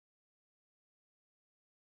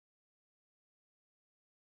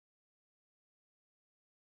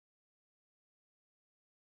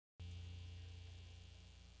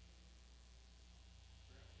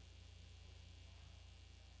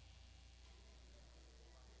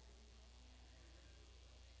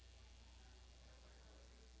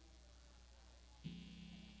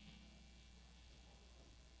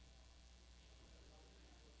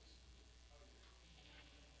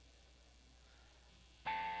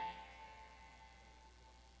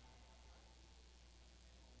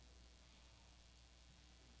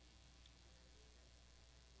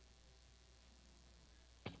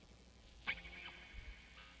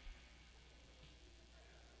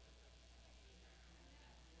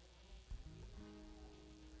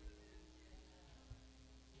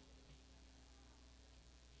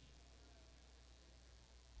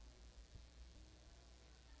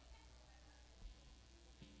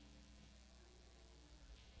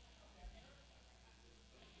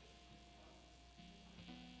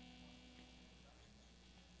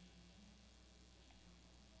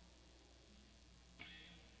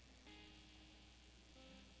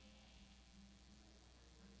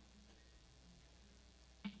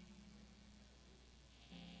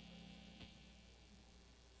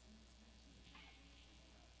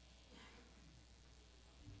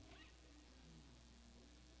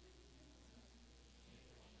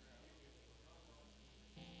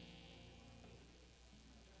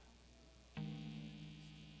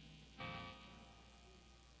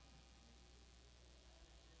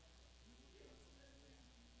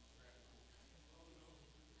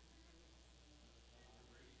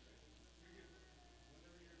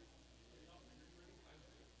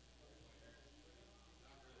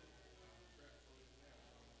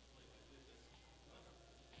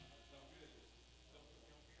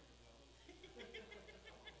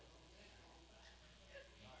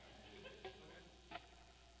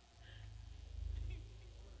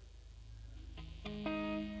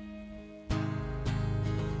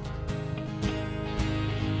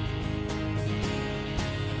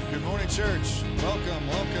church. Welcome,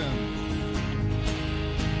 welcome.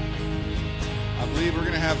 I believe we're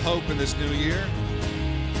going to have hope in this new year.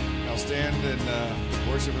 I'll stand and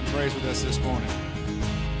worship and praise with us this morning.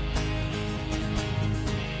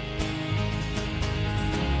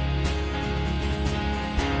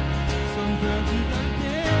 Sometimes you gotta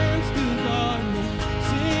dance to the darkness,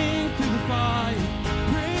 sing to the fire,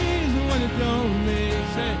 praise when it don't make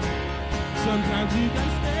sense. Sometimes you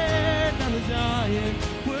gotta stare down the giant,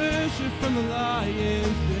 worship from the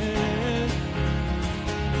lion's den.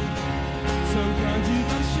 Sometimes you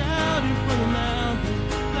gotta shout it from the mountain,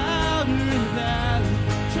 louder in the valley,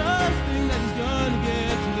 trusting that he's gonna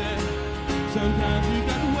get you there. Sometimes you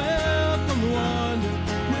gotta welcome the wonder,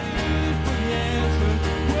 wait for the answer,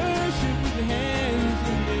 worship with your hands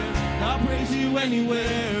in the air. I'll praise you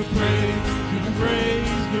anywhere, praise, give him praise,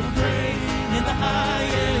 give him praise, in the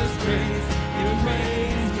highest praise, give him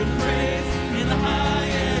praise, give him praise, in the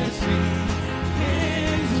highest praise.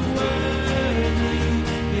 Is worthy,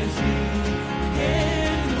 yes he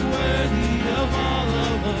is worthy of all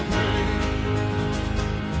of the praise.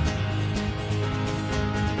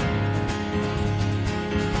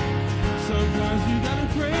 Sometimes you gotta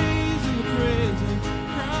praise in the prison,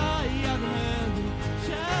 cry out in heaven,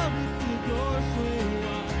 shout it through the door swing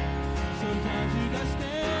wide. Sometimes you gotta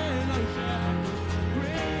stand on the shadow,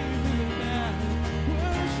 brave in the battle,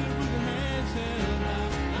 worship with your hands held high.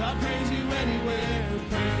 I'll praise you anywhere,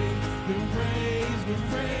 praise, give him praise, give him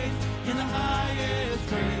praise, in the highest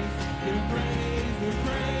praise, give him praise, give him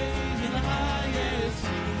praise, in the highest.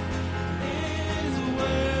 Is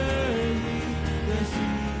worthy, yes he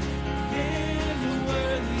is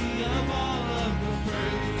worthy of all of the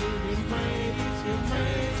praise. Give praise, give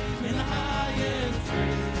praise, in the highest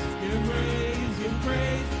praise. Give praise, give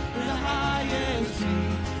praise, in the highest.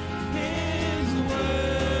 He is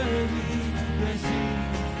worthy, yes he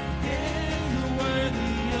is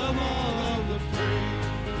worthy of all of the praise.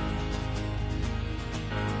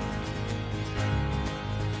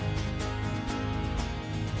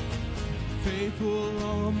 Faithful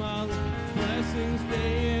all my life, blessings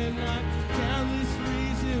day and night, countless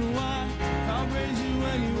reason why I'll praise you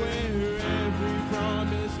anywhere. Every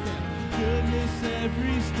promise kept, goodness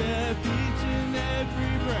every step, each and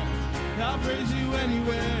every breath. I'll praise you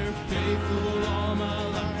anywhere. Faithful all my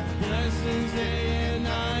life, blessings day and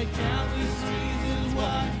night, countless reasons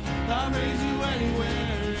why I'll praise you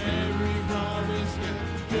anywhere. Every promise kept,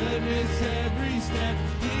 goodness every step,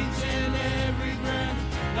 each and every breath.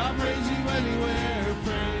 I'll praise you anywhere,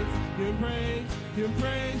 praise, give praise, give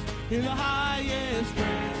praise, in the highest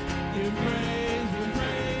praise, give praise,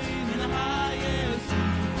 in the highest.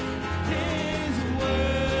 He is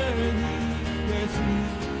worthy, yes he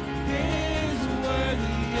is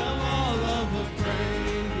worthy of all of the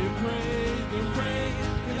praise, give praise,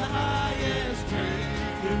 in the highest praise,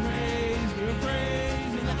 give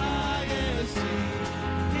praise, in the highest.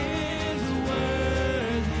 He is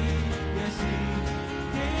worthy, yes he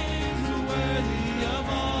worthy of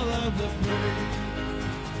all of the praise.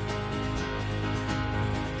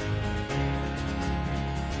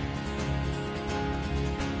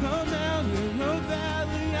 No mountain, no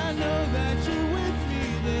valley, I know that you're with me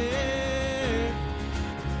there.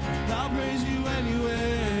 I'll praise you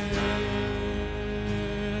anywhere.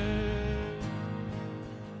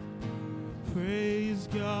 Praise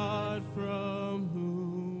God from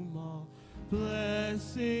whom all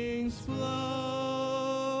blessings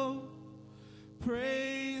flow.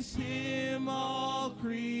 Praise him, all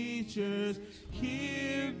creatures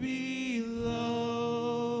here below.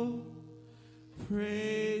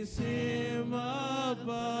 Praise him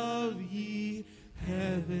above, ye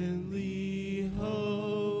heavenly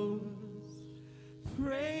hosts.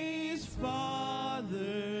 Praise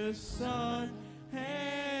Father, Son,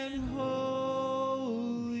 and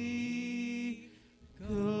Holy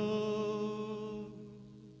Ghost.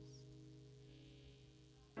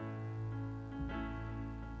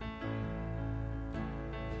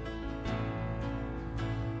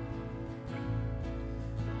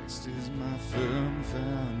 Christ is my firm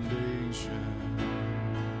foundation,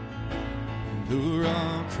 the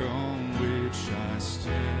rock on which I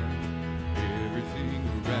stand. Everything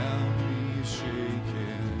around me is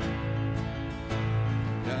shaking.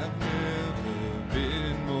 I've never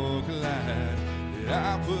been more glad that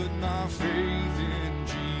I put my faith in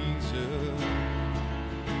Jesus.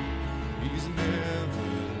 He's never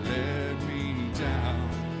let me down.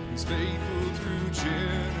 He's faithful through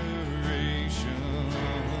generations.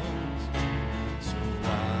 So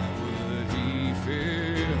why would he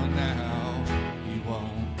fail now? He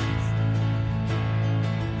won't.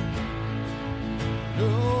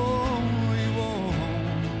 No, he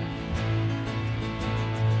won't.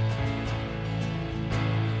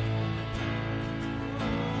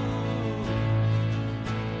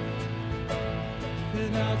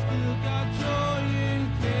 and I've still got joy in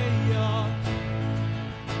chaos.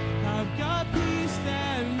 I've got peace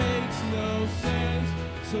that makes no sense,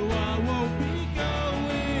 so I won't be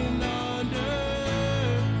going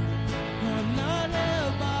under. I'm not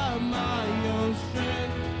held by my own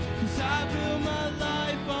strength, 'cause I build my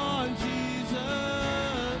life on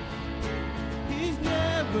Jesus. He's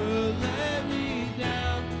never let me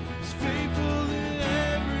down. He's faithful in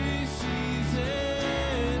every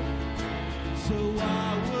season. So why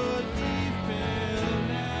would he fail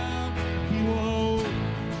now? He won't.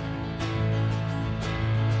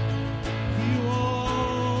 He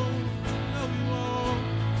won't. No, he won't.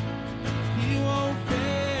 He won't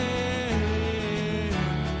fail.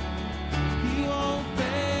 He won't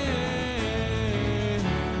fail.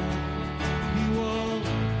 He won't.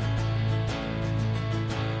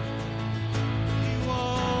 He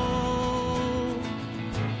won't.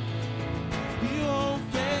 He won't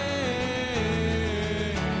fail.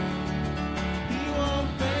 He won't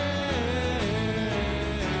fail.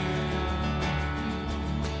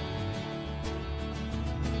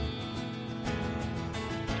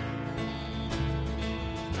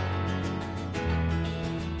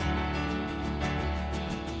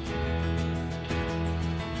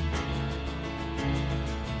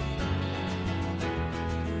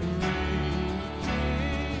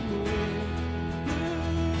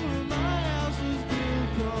 My house was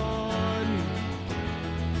built on you,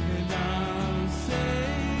 and I'm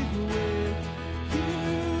safe with you.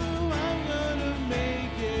 I'm gonna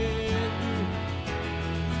make it through.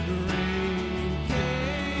 The rain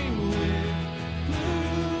came with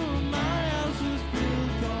blue. My house was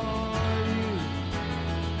built on you,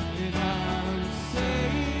 and I'm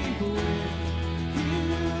safe with you.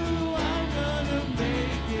 I'm gonna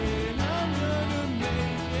make it. I'm gonna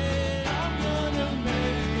make it. I'm gonna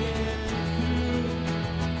make it through.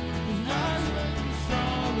 'Cause I'm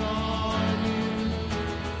strong on you.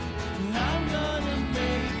 I'm gonna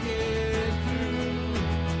make it through.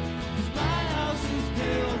 'Cause my house is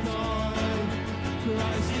built on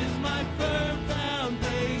Christ is my firm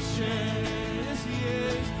foundation. Yes, he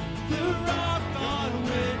is the rock on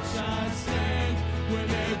which I stand when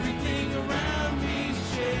everything around me's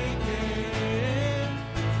shaking.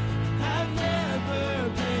 I've never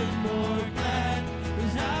been more glad,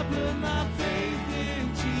 'cause I put my faith in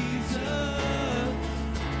Jesus.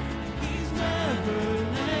 He's never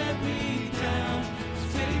let me down. He's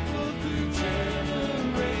faithful through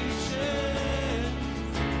generations.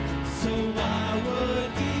 So why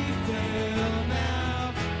would he fail now?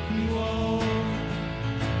 He won't.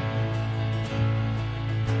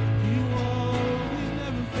 He won't. He's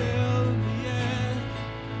never failed me yet.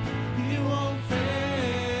 He won't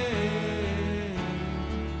fail.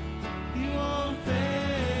 He won't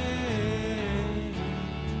fail.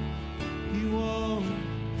 He won't.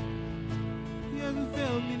 He hasn't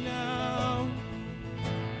failed me now.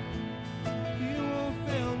 He won't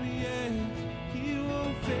fail me yet. He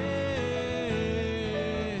won't fail.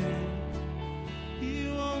 He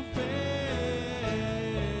won't fail.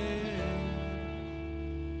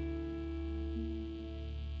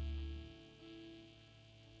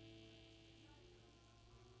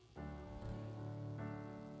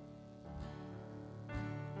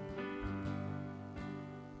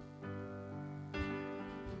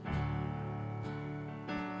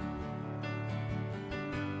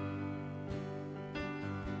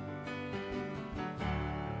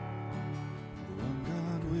 One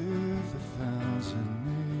God with 1,000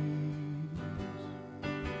 names.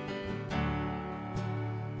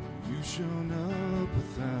 You've shown up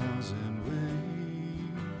 1,000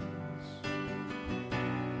 ways,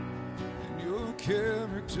 and your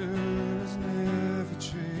character has never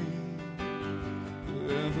changed.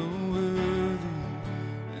 Forever worthy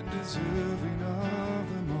and deserving of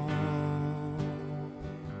them all.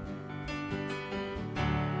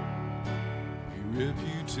 Your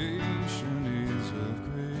reputation is of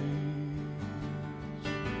grace,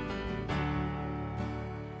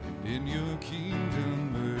 and in your kingdom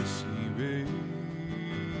mercy reigns.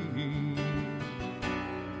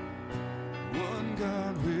 One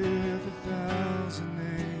God with 1,000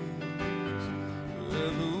 names,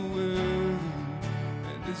 forever worthy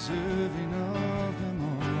and deserving of them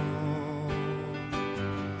all.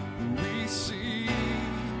 We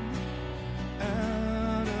sing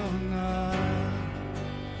Adonai,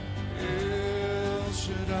 El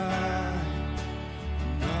Shaddai,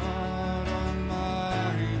 God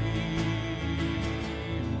Almighty.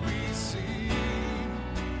 We sing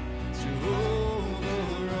Jehovah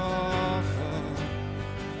Rapha,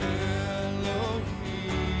 Elohim,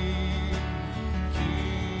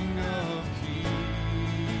 King of Kings.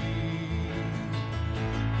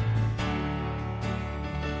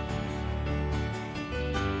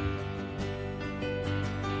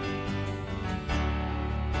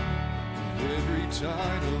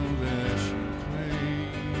 title that you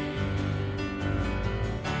claim.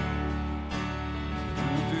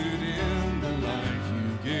 Rooted in the life you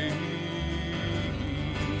gave,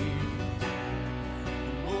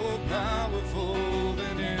 more powerful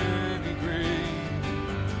than any grave,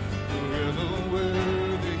 forever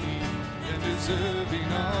worthy and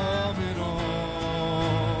deserving of it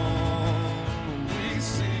all. We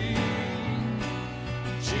sing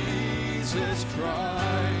Jesus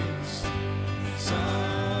Christ,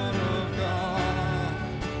 Son of God,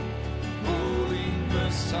 Holy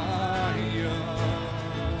Messiah.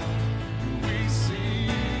 We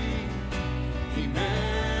sing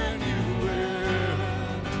Emmanuel,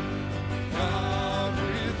 God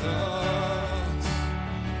with us,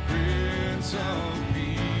 Prince of Peace.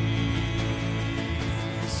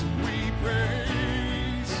 We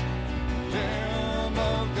praise Lamb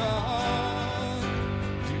of God,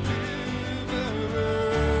 Deliverer,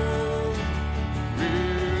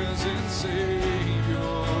 risen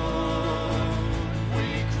Savior. We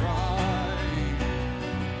cry,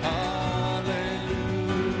 Hallelujah,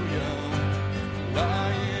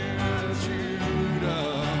 Lion of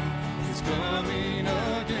Judah is coming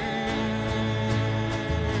again.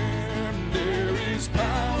 There is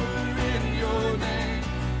power in your name.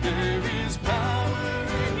 There is power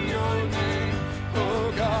in your name,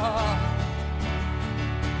 oh God,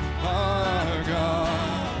 our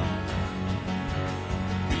God.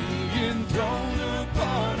 Be enthroned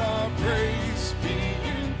upon our praise, be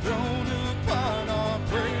enthroned upon our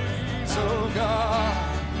praise, oh God,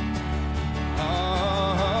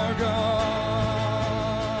 our God.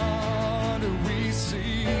 We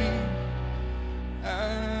sing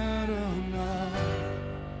Adonai,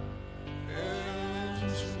 El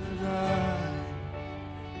Shaddai,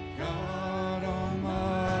 God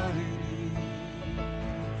Almighty.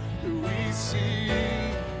 We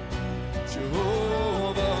sing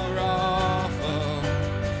Jehovah Rapha,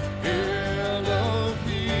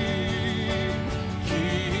 Elohim,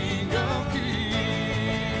 King of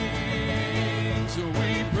Kings.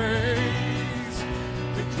 We praise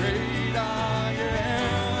the great I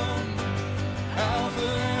am,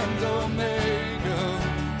 Alpha and Omega,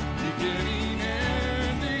 beginning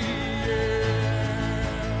and the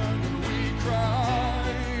end. We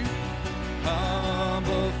cry,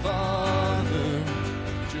 Abba Father,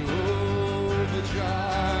 Jehovah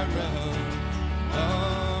Jireh,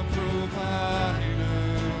 our provider.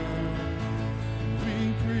 We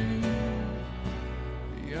bring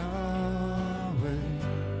Yahweh,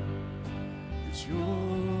 it's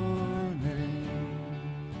your name,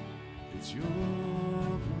 it's your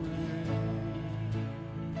praise.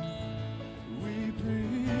 We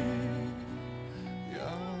bring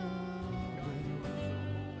Yahweh,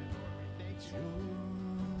 it's your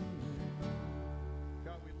name.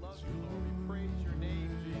 God, we love you, Lord. We praise your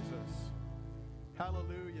name, Jesus.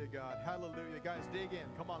 Hallelujah, God. Hallelujah. Guys, dig in.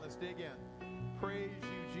 Come on, let's dig in. Praise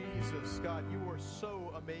you, Jesus. God, you are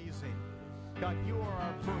so amazing. God, you are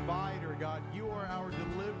our provider, God. You are our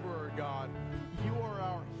deliverer, God. You are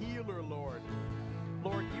our healer, Lord.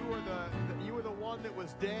 Lord, you are the one that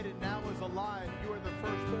was dead and now is alive. You are the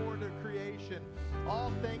firstborn of creation.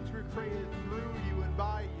 All things were created through you and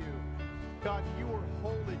by you. God, you are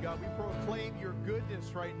holy, God. We proclaim your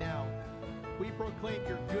goodness right now. We proclaim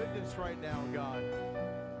your goodness right now, God.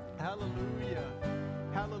 Hallelujah.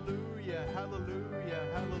 Hallelujah. Hallelujah.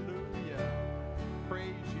 Hallelujah.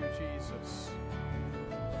 Praise you, Jesus.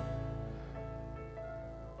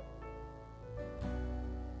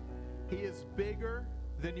 He is bigger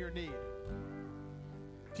than your need.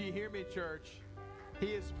 Do you hear me, church? He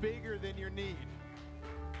is bigger than your need.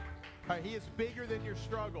 All right, he is bigger than your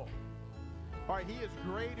struggle. All right, he is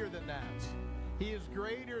greater than that. He is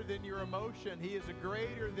greater than your emotion. He is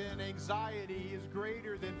greater than anxiety. He is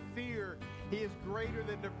greater than fear. He is greater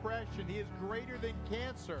than depression. He is greater than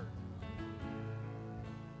cancer.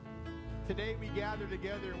 Today we gather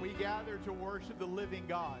together and we gather to worship the living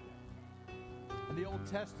God. In the Old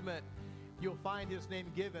Testament, you'll find his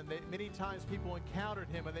name given. Many times people encountered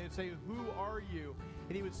him and they would say, "Who are you?"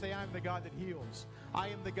 And he would say, "I am the God that heals. I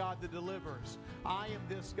am the God that delivers. I am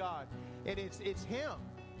this God." And it's him.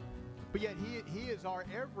 But yet he is our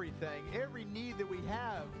everything. Every need that we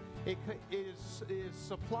have, it is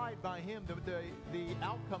supplied by him. The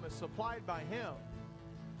outcome is supplied by him.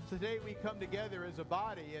 Today we come together as a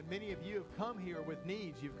body, and many of you have come here with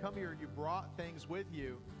needs. You've come here, you brought things with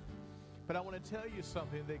you. But I want to tell you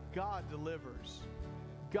something, that God delivers.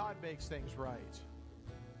 God makes things right.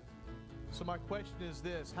 So my question is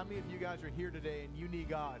this: how many of you guys are here today and you need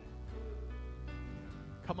God?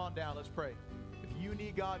 Come on down, let's pray. If you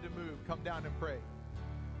need God to move, come down and pray.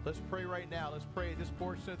 Let's pray right now. Let's pray this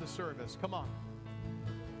portion of the service. Come on.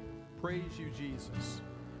 Praise you, Jesus.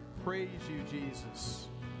 Praise you, Jesus.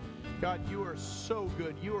 God, you are so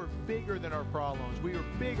good. You are bigger than our problems. We are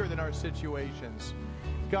bigger than our situations.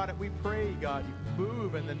 God, we pray, God, you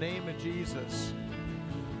move in the name of Jesus.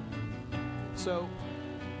 So,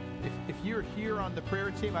 if you're here on the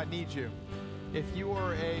prayer team, I need you. If you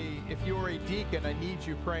are a deacon, I need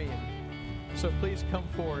you praying. So please come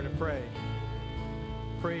forward and pray.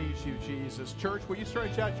 Praise you, Jesus. Church, will you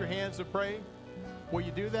stretch out your hands and pray? Will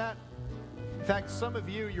you do that? In fact, some of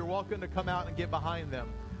you, you're welcome to come out and get behind them.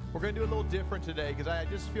 We're going to do a little different today because I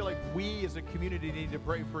just feel like we as a community need to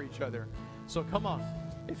pray for each other. So come on.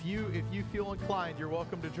 If you feel inclined, you're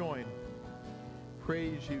welcome to join.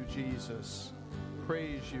 Praise you, Jesus.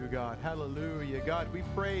 Praise you, God. Hallelujah. God, we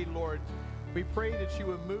pray, Lord, we pray that you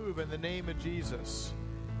would move in the name of Jesus.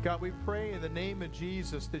 God, we pray in the name of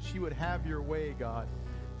Jesus that you would have your way, God.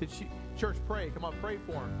 Church, pray. Come on, pray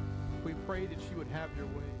for him. We pray that you would have your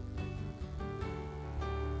way.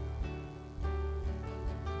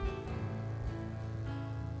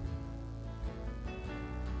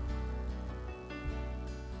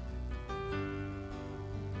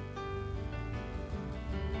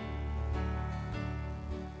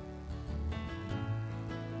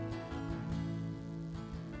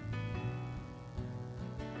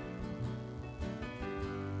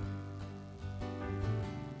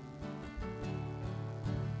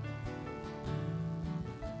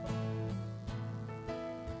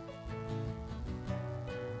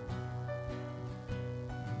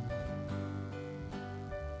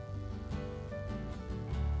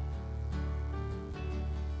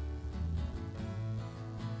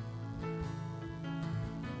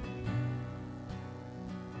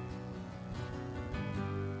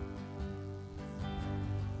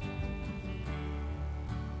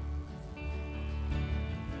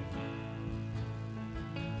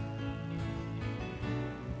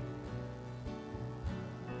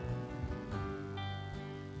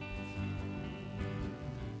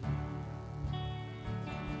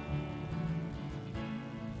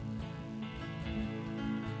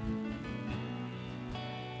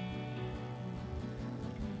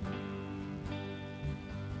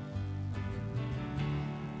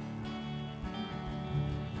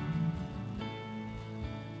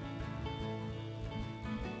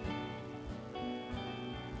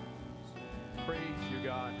 Praise you,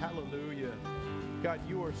 God. Hallelujah. God,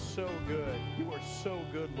 you are so good. You are so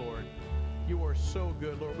good, Lord. You are so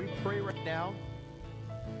good, Lord. We pray right now.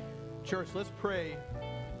 Church, let's pray.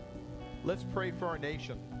 Let's pray for our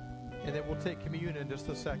nation. And then we'll take communion in just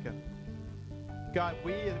a second. God,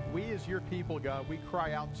 we as your people, God, we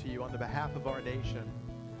cry out to you on the behalf of our nation.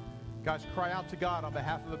 Guys, cry out to God on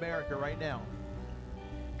behalf of America right now.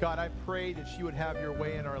 God, I pray that you would have your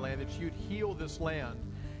way in our land, that you'd heal this land.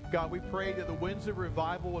 God, we pray that the winds of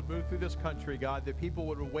revival would move through this country, God, that people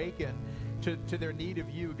would awaken to their need of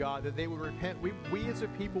you, God, that they would repent. We as a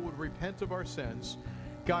people would repent of our sins.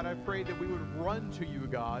 God, I pray that we would run to you,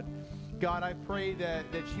 God. God, I pray that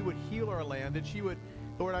you would heal our land, that you would,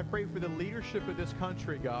 Lord, I pray for the leadership of this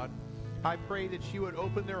country, God. I pray that you would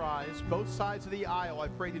open their eyes, both sides of the aisle. I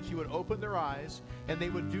pray that you would open their eyes and they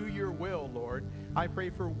would do your will, Lord. I pray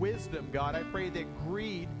for wisdom, God. I pray that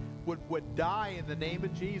greed would die in the name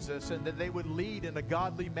of Jesus and that they would lead in a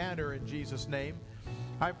godly manner in Jesus' name.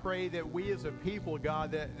 I pray that we as a people,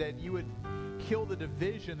 God, that you would kill the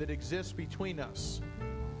division that exists between us.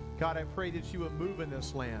 God, I pray that you would move in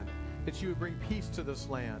this land, that you would bring peace to this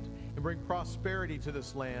land and bring prosperity to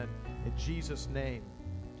this land in Jesus' name.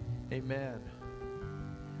 Amen.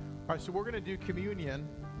 All right, so we're going to do communion.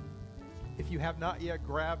 If you have not yet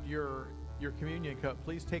grabbed your communion cup,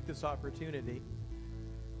 please take this opportunity.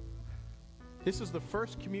 This is the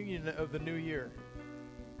first communion of the new year.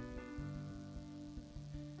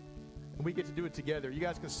 And we get to do it together. You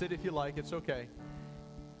guys can sit if you like. It's okay.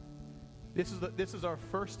 This is our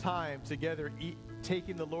first time together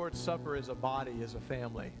taking the Lord's Supper as a body, as a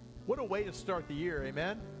family. What a way to start the year,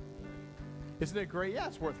 amen? Isn't it great? Yeah,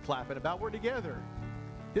 it's worth clapping about. We're together.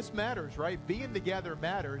 This matters, right? Being together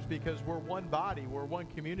matters because we're one body. We're one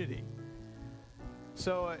community.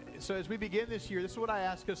 So as we begin this year, this is what I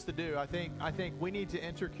ask us to do. I think we need to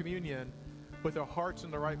enter communion with our hearts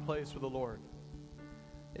in the right place with the Lord.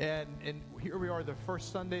 And here we are, the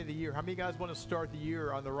first Sunday of the year. How many of you guys want to start the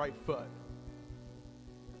year on the right foot?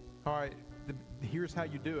 All right, here's how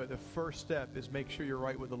you do it. The first step is make sure you're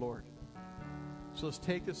right with the Lord. So let's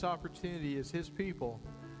take this opportunity as his people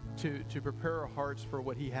to prepare our hearts for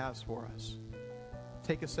what he has for us.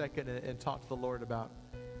 Take a second and talk to the Lord about it.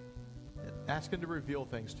 Ask him to reveal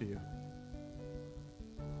things to you.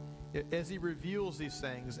 As he reveals these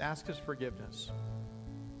things, ask his forgiveness.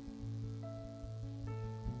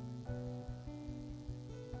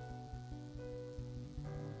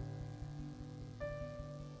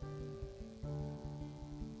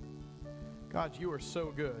 God, you are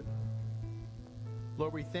so good.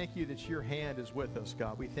 Lord, we thank you that your hand is with us,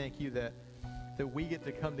 God. We thank you that we get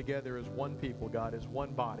to come together as one people, God, as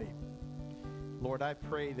one body. Lord, I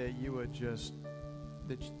pray that you would just,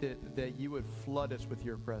 that you would flood us with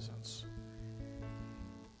your presence.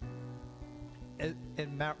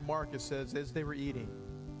 And Mark, it says, as they were eating,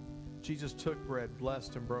 Jesus took bread,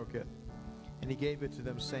 blessed and broke it, and he gave it to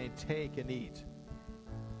them, saying, take and eat.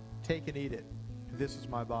 Take and eat it. This is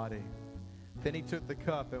my body. Then he took the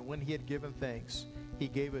cup, and when he had given thanks, he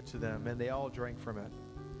gave it to them, and they all drank from it.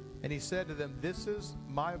 And he said to them, this is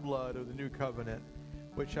my blood of the new covenant,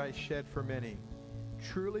 which I shed for many.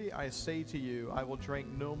 Truly I say to you, I will drink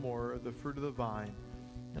no more of the fruit of the vine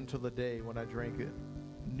until the day when I drink it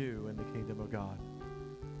new in the kingdom of God.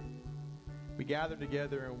 We gather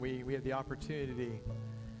together and we have the opportunity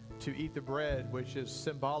to eat the bread, which is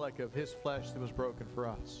symbolic of his flesh that was broken for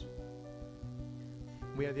us.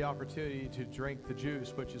 We have the opportunity to drink the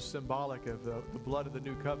juice, which is symbolic of the blood of the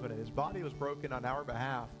new covenant. His body was broken on our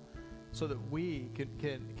behalf so that we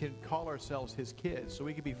can call ourselves his kids, so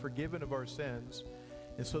we can be forgiven of our sins,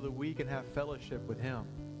 and so that we can have fellowship with him.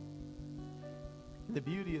 The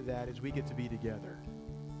beauty of that is we get to be together,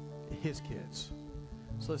 his kids.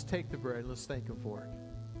 So let's take the bread and let's thank him for it.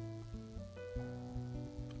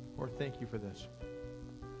 Lord, thank you for this.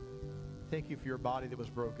 Thank you for your body that was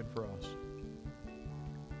broken for us.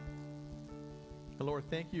 And Lord,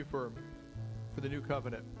 thank you for the new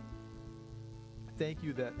covenant. Thank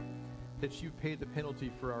you that you paid the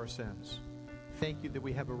penalty for our sins. Thank you that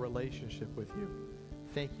we have a relationship with you.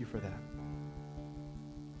 Thank you for that.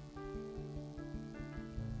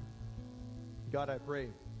 God, I pray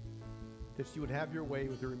that you would have your way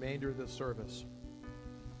with the remainder of this service,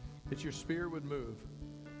 that your Spirit would move,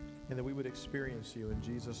 and that we would experience you. In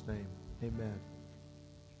Jesus' name, amen.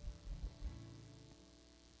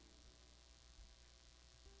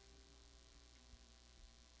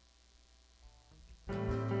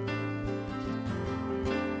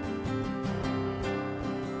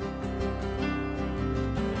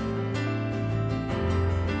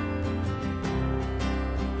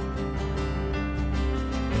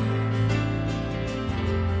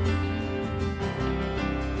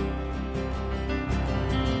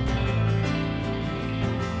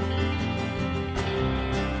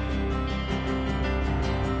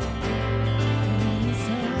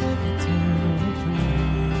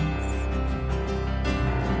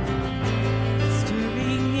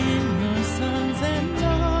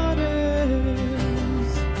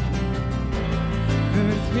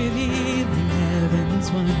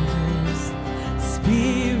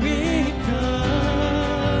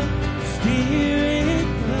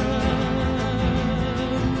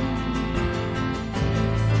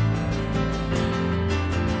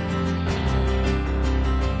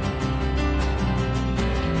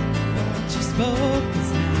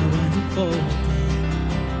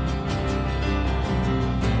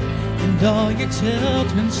 All your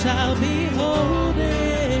children shall be holding,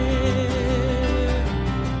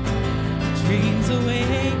 dreams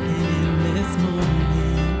awaken in this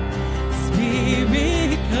moment.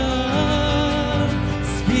 Spirit come,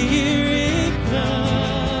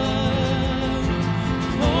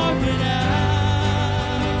 pour it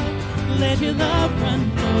out, let your love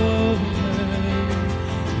run over,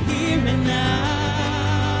 here and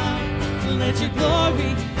now, let your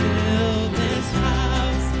glory fill this house.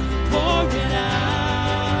 Pour it out,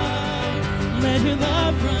 let your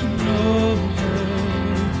love run over,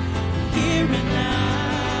 here and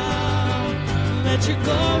now, let your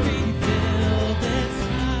glory fill this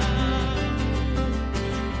house.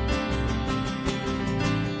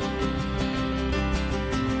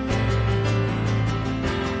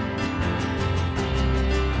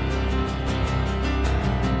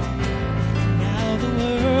 Now the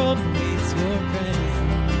world awaits your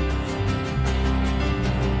presence,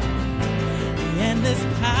 and this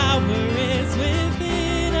power is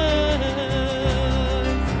within us.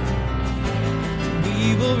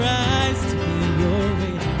 We will rise to be your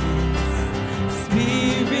witness.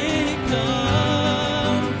 Spirit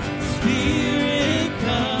come,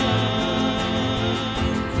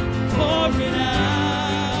 pour it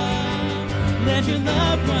out, let your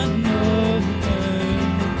love run over,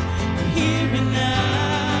 here and now,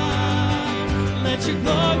 let your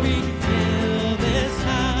glory fill this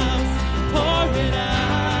house. Pour it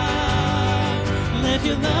out, let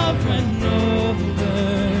your love run over,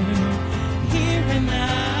 here and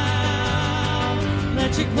now,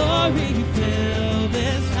 Let your glory fill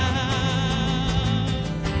this house.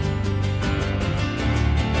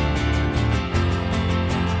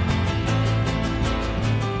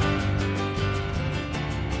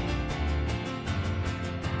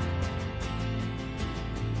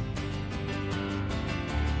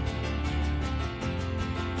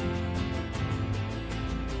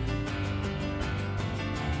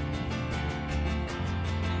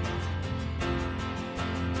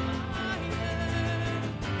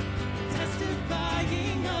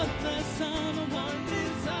 Testifying of the Son, one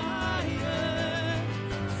desire.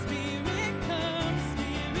 Spirit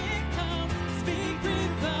come, speak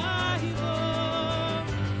revival.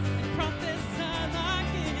 And prophesy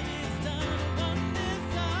like it is done, one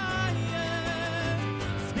desire.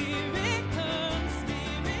 Spirit come,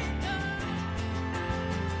 Spirit come.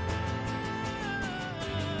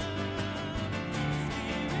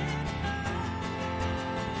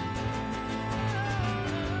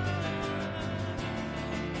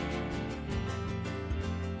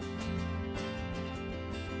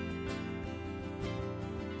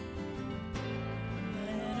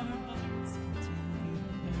 Let our hearts continue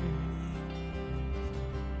burning,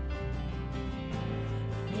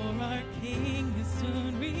 for our King is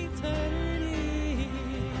soon returning.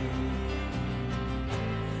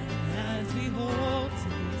 As we hold to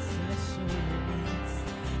this assurance,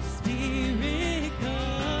 Spirit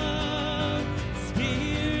come,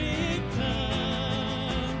 Spirit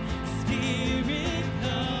come, Spirit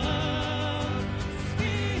come,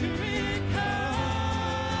 Spirit come,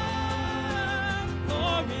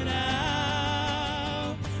 pour it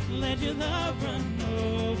out, let your love run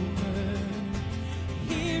over,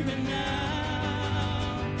 here and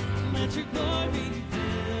now, let your glory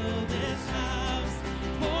fill this house,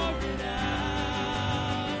 pour it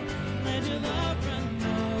out, let your love run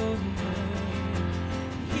over,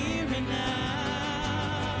 here and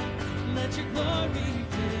now, let your glory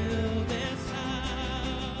fill this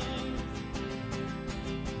house.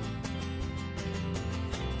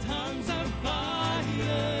 Tongues of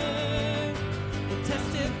fire,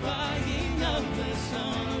 testifying of the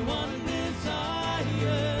Son, one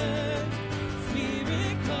desire.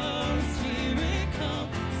 Spirit come,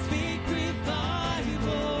 speak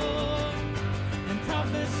revival, and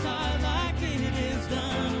prophesy like it is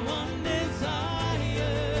done, one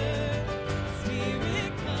desire.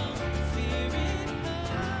 Spirit come, Spirit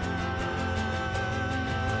come,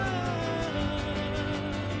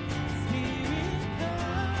 Spirit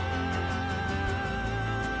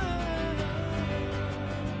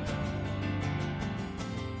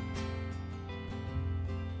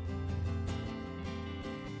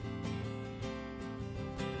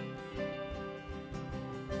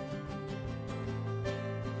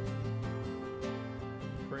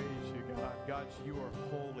Praise you, God. God, you are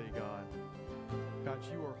holy, God. God,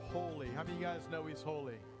 you are holy. How many of you guys know He's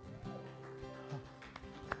holy?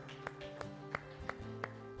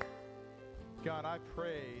 God, I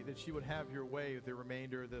pray that you would have your way with the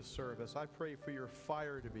remainder of this service. I pray for your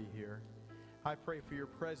fire to be here. I pray for your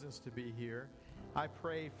presence to be here. I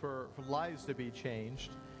pray for lives to be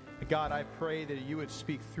changed. God, I pray that you would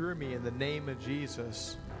speak through me in the name of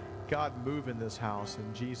Jesus. God, move in this house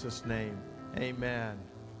in Jesus' name. Amen.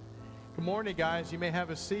 Good morning, guys. You may have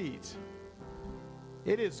a seat.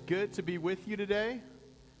 It is good to be with you today.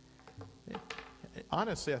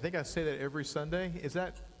 Honestly, I think I say that every Sunday. Is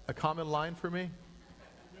that a common line for me?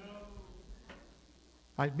 No.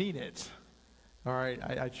 I mean it. All right,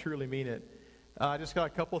 I truly mean it. I just got a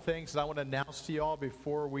couple things that I want to announce to you all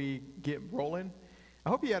before we get rolling. I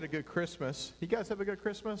hope you had a good Christmas. You guys have a good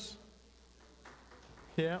Christmas?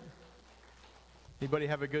 Yeah? Anybody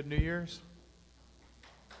have a good New Year's?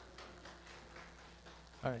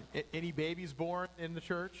 All right. Any babies born in the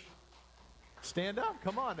church? Stand up.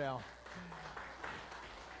 Come on now.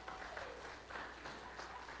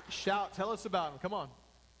 Shout. Tell us about them. Come on.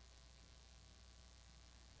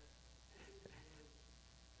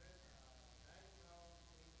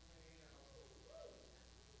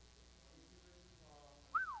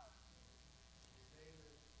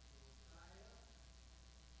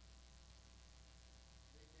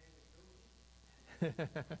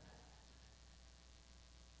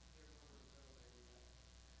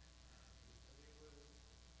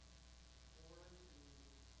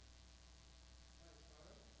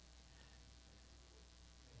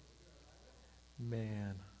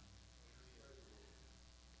 Man.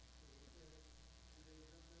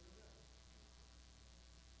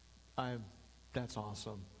 That's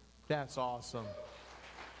awesome. That's awesome.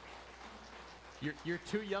 You're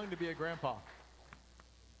too young to be a grandpa.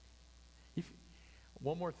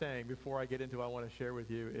 One more thing before I get into what I want to share with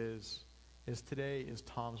you is is today is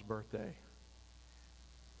Tom's birthday.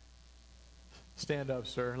 Stand up,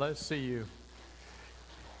 sir. Let's see you.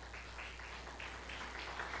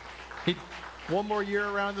 One more year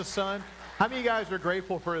around the sun. How many of you guys are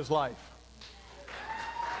grateful for his life?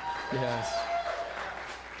 Yes.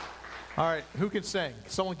 All right, who can sing?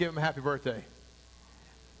 Someone give him a happy birthday.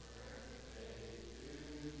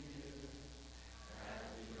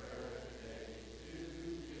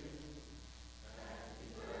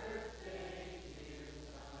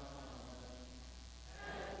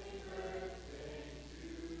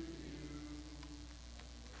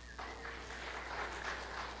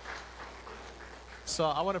 So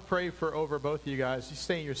I want to pray for over both of you guys. You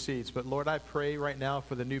stay in your seats. But Lord, I pray right now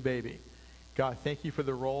for the new baby. God, thank you for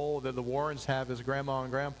the role that the Warrens have as grandma and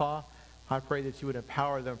grandpa. I pray that you would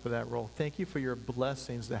empower them for that role. Thank you for your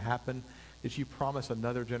blessings that happen, that you promise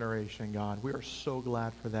another generation, God. We are so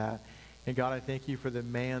glad for that. And God, I thank you for the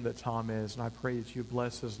man that Tom is. And I pray that you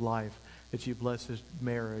bless his life, that you bless his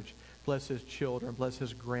marriage, bless his children, bless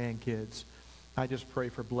his grandkids. I just pray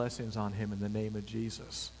for blessings on him in the name of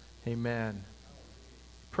Jesus. Amen.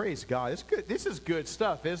 Praise God. It's good. This is good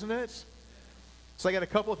stuff, isn't it? So I got a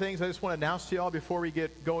couple of things I just want to announce to y'all before we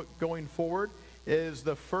get going forward. Is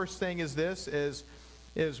the first thing is this, is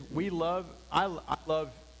I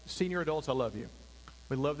love senior adults. I love you.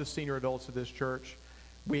 We love the senior adults of this church.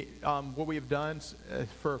 What we've done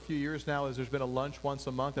for a few years now is there's been a lunch once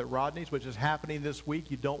a month at Rodney's, which is happening this week.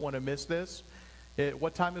 You don't want to miss this.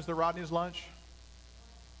 What time is the Rodney's lunch?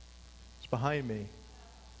 It's behind me.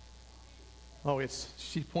 Oh,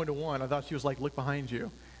 she pointed one. I thought she was like, look behind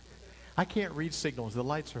you. I can't read signals. The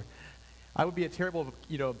lights are, I would be a terrible,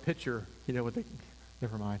 pitcher, with the,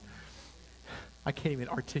 never mind. I can't even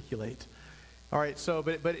articulate. All right, so,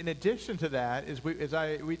 but in addition to that,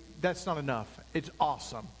 that's not enough. It's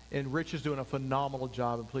awesome. And Rich is doing a phenomenal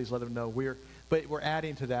job, and please let him know. We're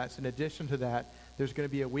adding to that. So in addition to that, there's going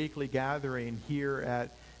to be a weekly gathering here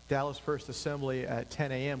at Dallas First Assembly at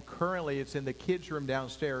 10 a.m. Currently, it's in the kids' room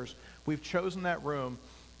downstairs. We've chosen that room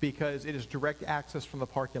because it is direct access from the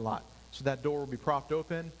parking lot. So that door will be propped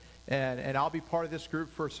open, and I'll be part of this group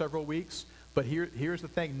for several weeks. But here's the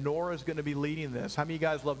thing. Nora's going to be leading this. How many of you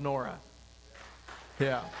guys love Nora?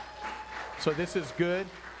 Yeah. So this is good.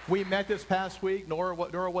 We met this past week. Nora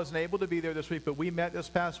wasn't able to be there this week, but we met this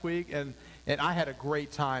past week, and I had a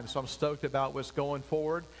great time. So I'm stoked about what's going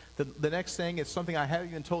forward. The next thing is something I haven't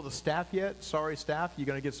even told the staff yet. Sorry, staff. You're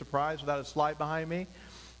going to get surprised without a slide behind me.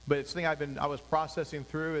 But it's something I was processing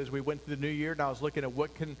through as we went through the new year, and I was looking at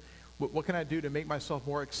what can I do to make myself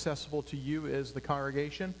more accessible to you as the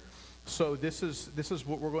congregation. So this is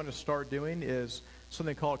what we're going to start doing, is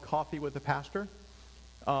something called Coffee with the Pastor.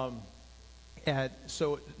 And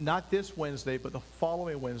so not this Wednesday, but the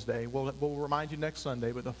following Wednesday. We'll remind you next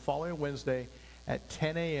Sunday, but the following Wednesday at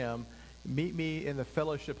 10 a.m., meet me in the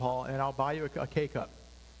fellowship hall, and I'll buy you a K-Cup.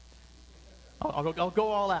 I'll go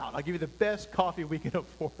all out. I'll give you the best coffee we can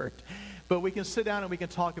afford. But we can sit down and we can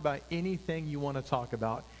talk about anything you want to talk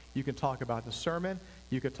about. You can talk about the sermon.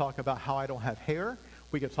 You can talk about how I don't have hair.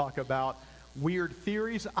 We can talk about weird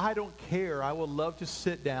theories. I don't care. I would love to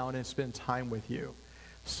sit down and spend time with you.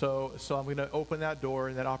 So I'm going to open that door,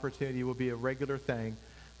 and that opportunity will be a regular thing.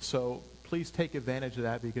 So please take advantage of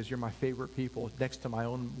that, because you're my favorite people next to my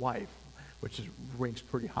own wife, which ranks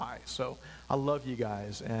pretty high. So I love you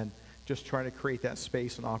guys, and just trying to create that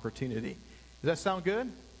space and opportunity. Does that sound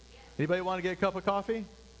good? Anybody want to get a cup of coffee?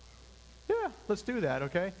 Yeah, let's do that,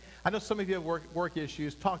 okay? I know some of you have work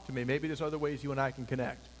issues. Talk to me. Maybe there's other ways you and I can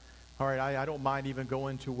connect. All right, I don't mind even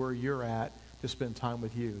going to where you're at to spend time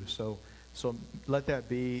with you. So let that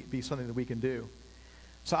be something that we can do.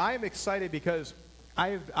 So I am excited because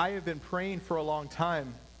I have been praying for a long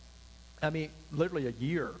time. I mean, literally a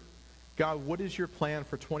year. God, what is your plan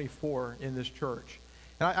for 24 in this church?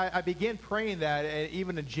 And I began praying that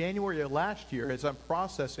even in January of last year as I'm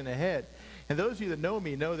processing ahead. And those of you that know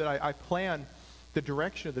me know that I plan the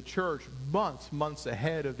direction of the church months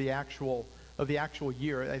ahead of the actual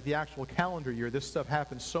year, the actual calendar year. This stuff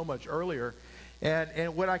happens so much earlier.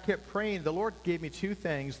 And what I kept praying, the Lord gave me two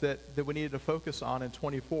things that we needed to focus on in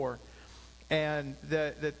 24. And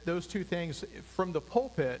that those two things from the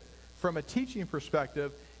pulpit, from a teaching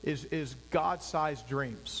perspective, is God-sized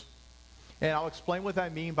dreams. And I'll explain what I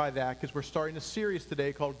mean by that, because we're starting a series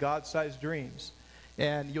today called God-Sized Dreams.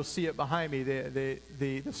 And you'll see it behind me,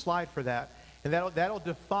 the slide for that. And that'll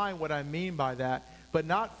define what I mean by that. But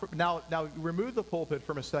not now remove the pulpit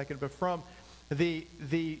from a second, but from the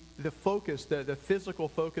focus, the physical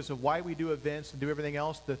focus of why we do events and do everything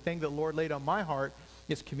else, the thing that the Lord laid on my heart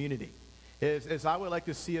is community. is I would like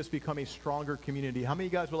to see us become a stronger community. How many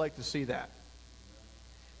of you guys would like to see that?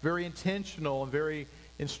 Very intentional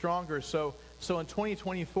and stronger. So in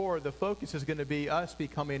 2024, the focus is going to be us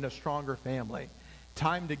becoming a stronger family.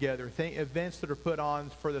 Time together, events that are put on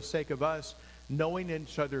for the sake of us knowing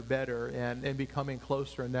each other better and becoming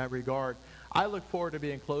closer in that regard. I look forward to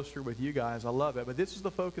being closer with you guys. I love it. But this is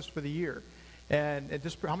the focus for the year. And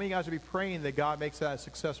just how many of you guys will be praying that God makes that a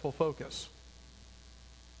successful focus?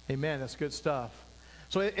 Amen. That's good stuff.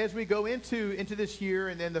 So as we go into this year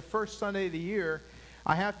and then the first Sunday of the year,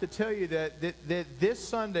 I have to tell you that this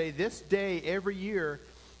Sunday, this day every year,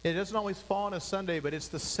 it doesn't always fall on a Sunday, but it's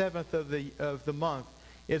the 7th of the month,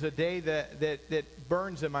 is a day that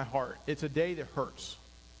burns in my heart. It's a day that hurts.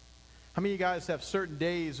 How many of you guys have certain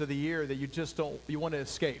days of the year that you want to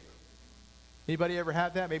escape? Anybody ever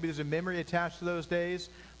had that? Maybe there's a memory attached to those days.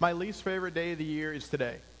 My least favorite day of the year is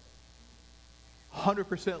today.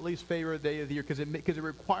 100% least favorite day of the year because it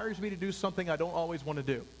requires me to do something I don't always want to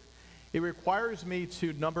do. It requires me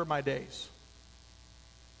to number my days.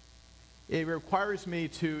 It requires me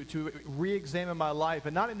to re-examine my life,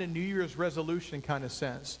 and not in a New Year's resolution kind of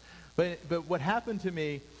sense. But what happened to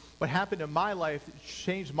me, what happened in my life,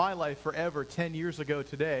 changed my life forever 10 years ago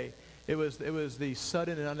today. It was the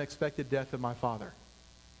sudden and unexpected death of my father.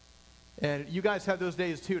 And you guys have those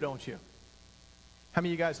days too, don't you? How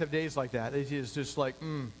many of you guys have days like that? It's just like,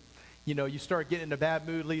 you start getting in a bad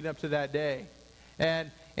mood leading up to that day. And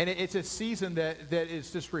it's a season that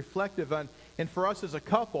is just reflective on, and for us as a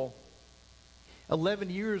couple,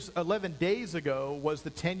 11 days ago was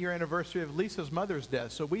the 10-year anniversary of Lisa's mother's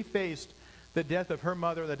death. So we faced the death of her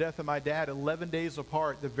mother and the death of my dad 11 days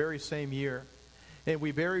apart the very same year. And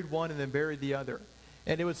we buried one and then buried the other.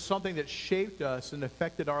 And it was something that shaped us and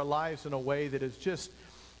affected our lives in a way that is just,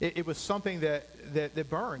 it was something that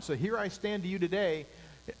burned. So here I stand to you today.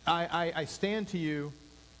 I stand to you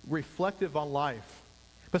reflective on life.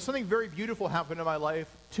 But something very beautiful happened in my life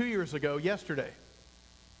 2 years ago, yesterday,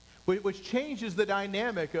 which changes the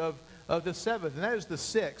dynamic of the 7th, and that is the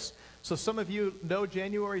 6th. So some of you know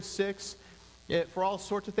January 6th for all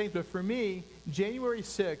sorts of things, but for me, January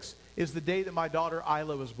 6th is the day that my daughter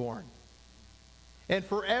Isla was born. And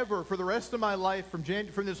forever, for the rest of my life, from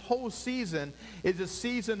this whole season, is a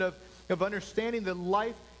season of understanding that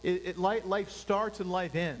life starts and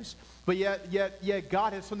life ends. But yet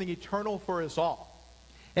God has something eternal for us all.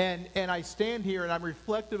 And I stand here and I'm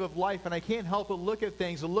reflective of life, and I can't help but look at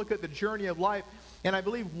things and look at the journey of life. And I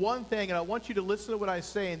believe one thing, and I want you to listen to what I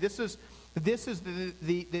say, and this is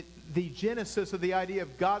the genesis of the idea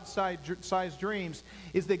of God-sized dreams,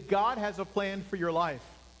 is that God has a plan for your life.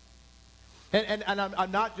 And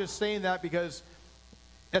I'm not just saying that because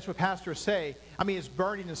that's what pastors say. I mean, it's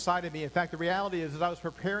burning inside of me. In fact, the reality is, as I was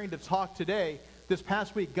preparing to talk today, this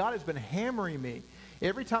past week, God has been hammering me.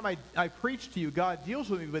 Every time I preach to you, God deals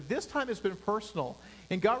with me, but this time it's been personal.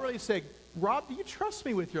 And God really said, Rob, do you trust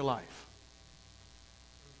me with your life?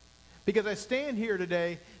 Because I stand here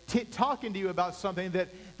today talking to you about something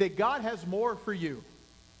that God has more for you.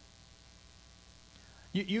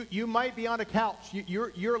 You might be on a couch.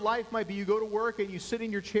 Your life might be you go to work and you sit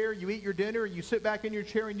in your chair, you eat your dinner, and you sit back in your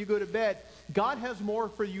chair and you go to bed. God has more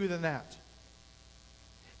for you than that.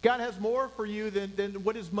 God has more for you than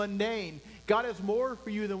what is mundane. God has more for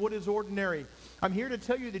you than what is ordinary. I'm here to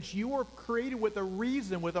tell you that you are created with a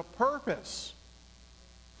reason, with a purpose.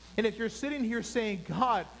 And if you're sitting here saying,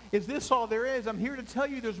 God, is this all there is? I'm here to tell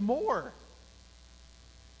you there's more.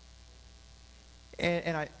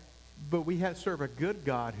 But we serve a good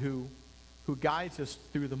God who guides us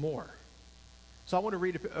through the more. So I want to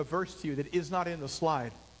read a verse to you that is not in the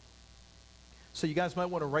slide. So you guys might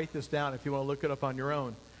want to write this down if you want to look it up on your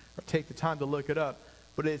own, or take the time to look it up.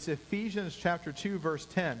 But it's Ephesians chapter 2, verse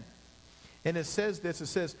 10. And it says this, it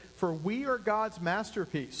says, for we are God's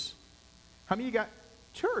masterpiece. How many of you got,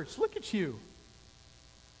 church, look at you.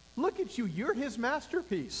 Look at you, you're his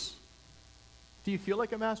masterpiece. Do you feel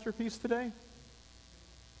like a masterpiece today?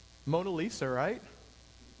 Mona Lisa, right?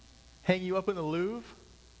 Hang you up in the Louvre.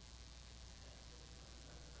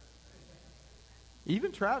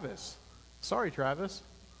 Even Travis. Sorry, Travis.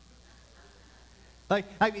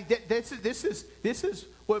 This is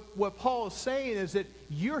what Paul is saying, is that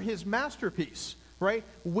you're his masterpiece, right?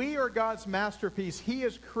 We are God's masterpiece. He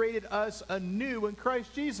has created us anew in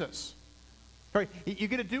Christ Jesus. Right? You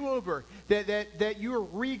get a do-over, that you are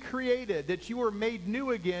recreated, that you are made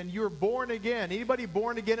new again, you are born again. Anybody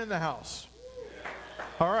born again in the house?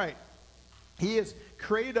 All right. He has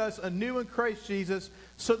created us anew in Christ Jesus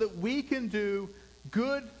so that we can do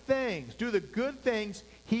good things, do the good things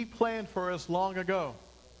he planned for us long ago.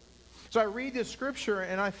 So I read this scripture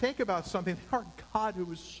and I think about something. Our God, who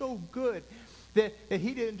was so good, that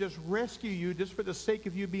he didn't just rescue you just for the sake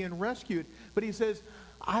of you being rescued, but he says,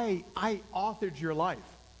 I authored your life.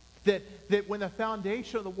 That when the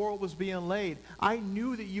foundation of the world was being laid, I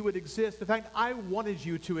knew that you would exist. In fact, I wanted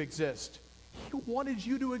you to exist. He wanted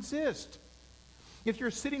you to exist. If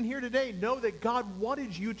you're sitting here today, know that God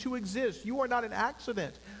wanted you to exist. You are not an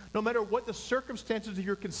accident. No matter what the circumstances of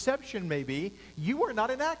your conception may be, you are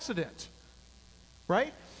not an accident.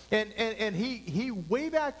 Right? And he way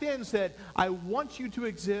back then said, I want you to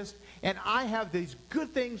exist, and I have these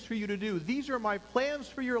good things for you to do. These are my plans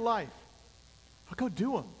for your life. I'll go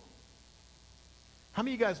do them. How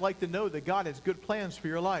many of you guys like to know that God has good plans for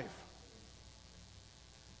your life?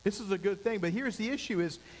 This is a good thing. But here's the issue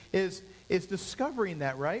is discovering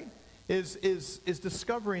that, right? Is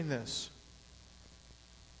discovering this.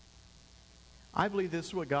 I believe this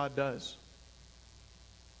is what God does.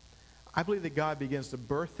 I believe that God begins to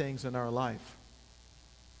birth things in our life.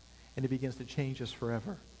 And He begins to change us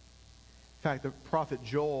forever. In fact, the prophet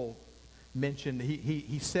Joel mentioned,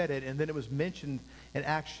 he said it, and then it was mentioned in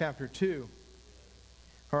Acts chapter 2.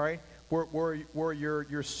 All right? Where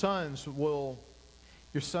your sons will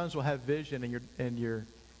have vision, and your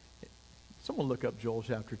someone look up Joel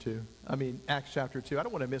chapter 2. Acts chapter 2. I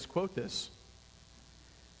don't want to misquote this.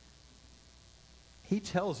 He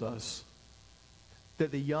tells us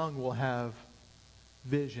that the young will have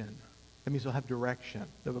vision. That means they'll have direction.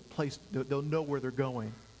 They'll have a place. They'll know where they're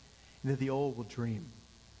going. And that the old will dream.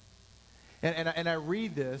 And I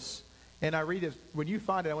read this, When you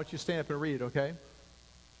find it, I want you to stand up and read it, okay?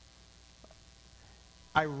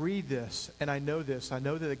 I read this, and I know this. I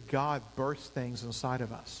know that God bursts things inside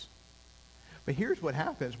of us. But here's what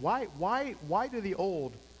happens. Why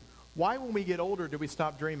when we get older, do we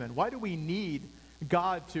stop dreaming? Why do we need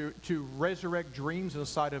God to resurrect dreams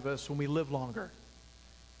inside of us when we live longer?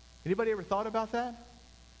 Anybody ever thought about that?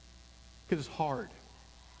 Because it's hard.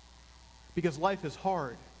 Because life is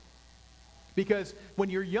hard. Because when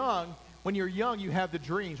you're young, you have the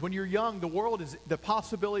dreams. When you're young, the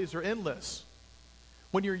possibilities are endless.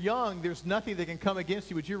 When you're young, there's nothing that can come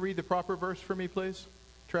against you. Would you read the proper verse for me, please,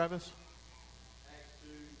 Travis? Acts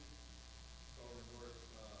 2, starting verse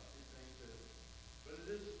 16 says, But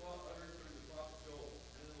it is the thought uttered through the prophet Joel,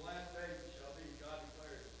 and in the last days it shall be, God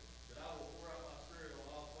declares, that I will pour out my spirit on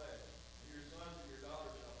all flesh, and your sons and your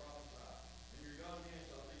daughters shall prophesy, and your young men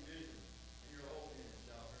shall see visions, and your old men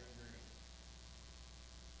shall dream dreams.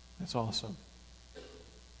 That's awesome.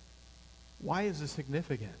 Why is this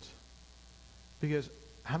significant? Because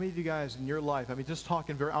how many of you guys in your life, just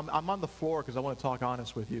talking I'm on the floor because I want to talk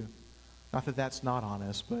honest with you. Not that that's not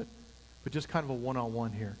honest, but just kind of a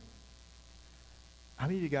one-on-one here. How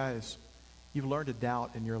many of you guys, you've learned to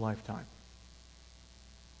doubt in your lifetime?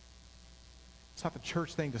 It's not the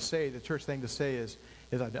church thing to say. The church thing to say is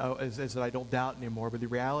that I don't doubt anymore. But the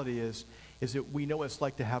reality is that we know what it's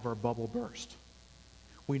like to have our bubble burst.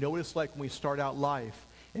 We know what it's like when we start out life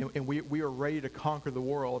and we are ready to conquer the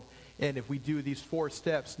world. And if we do these 4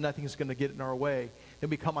 steps, nothing's going to get in our way. Then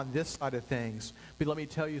we come on this side of things. But let me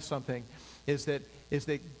tell you something, is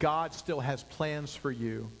that God still has plans for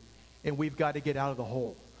you, and we've got to get out of the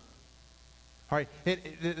hole. All right,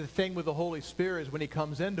 the thing with the Holy Spirit is when He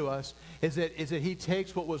comes into us, is that He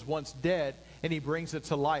takes what was once dead and He brings it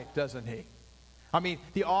to life, doesn't He?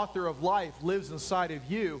 The author of life lives inside of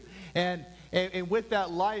you, and with that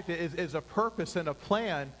life is a purpose and a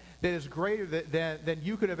plan that is greater than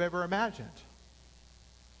you could have ever imagined.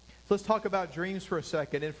 So let's talk about dreams for a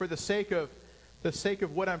second. And for the sake of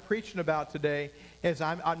what I'm preaching about today, is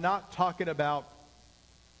I'm not talking about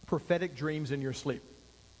prophetic dreams in your sleep.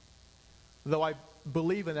 Though I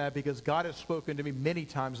believe in that because God has spoken to me many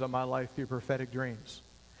times in my life through prophetic dreams.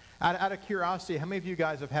 Out of curiosity, how many of you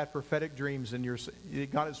guys have had prophetic dreams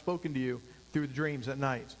God has spoken to you through the dreams at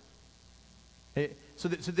night? So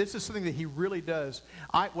this is something that He really does.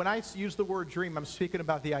 When I use the word dream, I'm speaking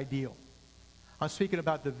about the ideal. I'm speaking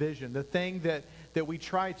about the vision, the thing that we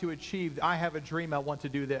try to achieve. I have a dream, I want to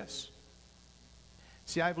do this.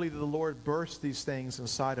 See, I believe that the Lord bursts these things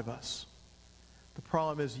inside of us. The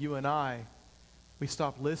problem is you and we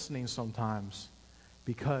stop listening sometimes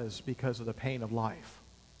because of the pain of life.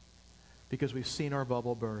 Because we've seen our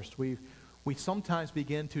bubble burst. We sometimes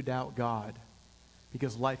begin to doubt God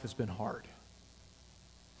because life has been hard.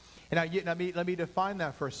 And let me define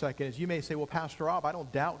that for a second. As you may say, well, Pastor Rob, I don't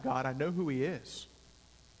doubt God. I know who He is.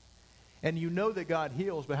 And you know that God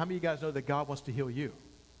heals, but how many of you guys know that God wants to heal you?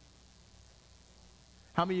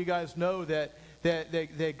 How many of you guys know that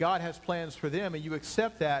that God has plans for them, and you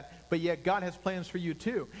accept that, but yet God has plans for you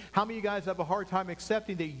too. How many of you guys have a hard time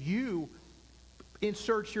accepting that you,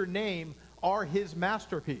 insert your name, are His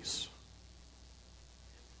masterpiece?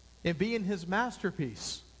 And being His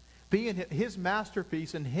masterpiece,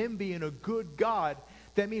 and Him being a good God,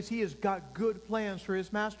 that means He has got good plans for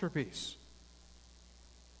His masterpiece.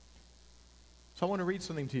 So I want to read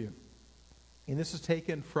something to you. And this is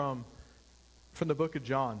taken from the book of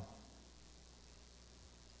John.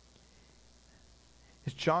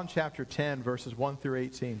 It's John chapter 10, verses 1 through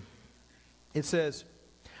 18. It says,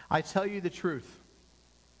 I tell you the truth.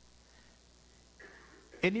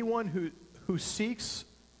 Anyone who sneaks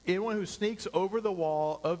over the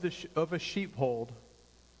wall of a sheepfold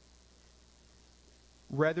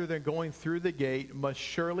rather than going through the gate must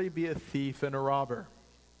surely be a thief and a robber.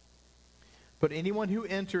 But anyone who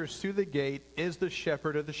enters through the gate is the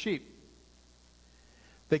shepherd of the sheep.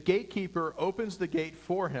 The gatekeeper opens the gate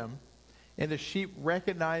for him, and the sheep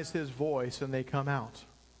recognize his voice, and they come out.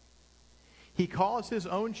 He calls his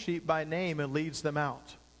own sheep by name and leads them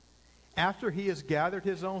out. After he has gathered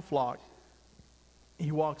his own flock,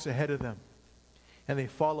 he walks ahead of them, and they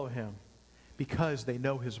follow him because they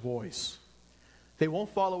know his voice. They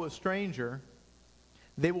won't follow a stranger.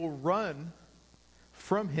 They will run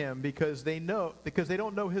from him because they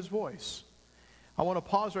don't know his voice. I want to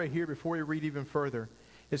pause right here before we read even further.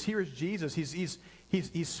 As here is Jesus. He's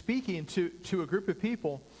speaking to a group of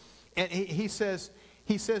people, and he says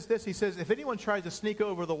this. He says, if anyone tries to sneak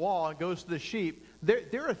over the wall and goes to the sheep,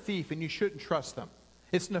 they're a thief, and you shouldn't trust them.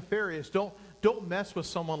 It's nefarious. Don't mess with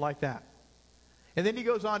someone like that. And then he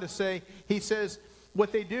goes on to say, he says,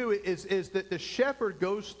 what they do is that the shepherd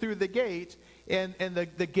goes through the gate, and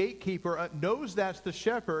the gatekeeper knows that's the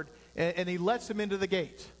shepherd, and he lets him into the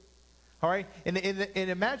gate. All right? And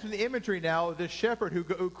imagine the imagery now of this shepherd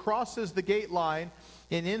who crosses the gate line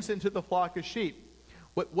and ends into the flock of sheep.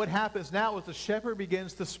 What happens now is the shepherd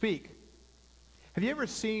begins to speak. Have you ever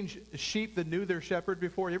seen sheep that knew their shepherd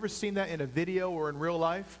before? You ever seen that in a video or in real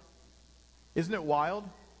life? Isn't it wild?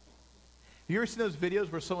 Have you ever seen those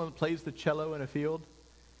videos where someone plays the cello in a field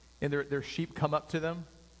and their sheep come up to them?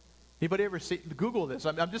 Anybody ever see? Google this.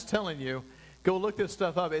 I'm just telling you. Go look this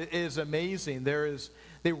stuff up. It is amazing.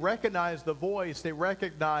 They recognize the voice. They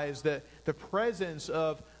recognize the presence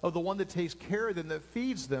of the one that takes care of them, that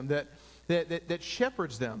feeds them, that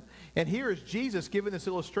shepherds them. And here is Jesus giving this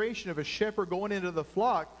illustration of a shepherd going into the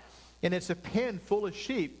flock, and it's a pen full of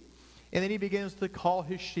sheep. And then he begins to call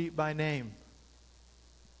his sheep by name.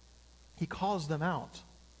 He calls them out.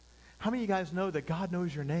 How many of you guys know that God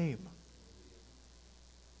knows your name?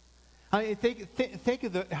 I mean, think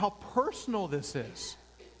of how personal this is.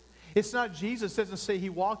 It's not Jesus doesn't say he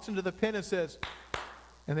walks into the pen and says,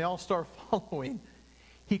 and they all start following.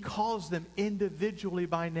 He calls them individually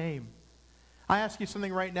by name. I ask you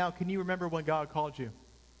something right now. Can you remember when God called you?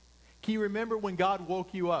 Can you remember when God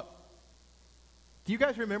woke you up? Do you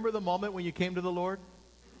guys remember the moment when you came to the Lord?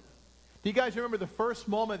 Do you guys remember the first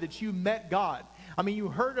moment that you met God? I mean, you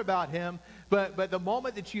heard about Him, but the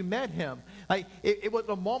moment that you met Him, like it was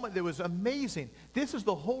a moment that was amazing. This is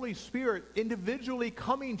the Holy Spirit individually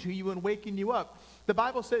coming to you and waking you up. The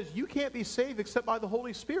Bible says you can't be saved except by the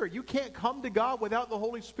Holy Spirit. You can't come to God without the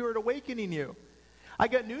Holy Spirit awakening you. I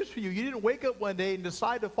got news for you. You didn't wake up one day and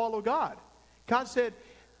decide to follow God. God said,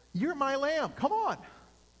 "You're my lamb. Come on."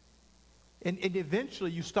 And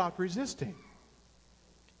eventually you stopped resisting.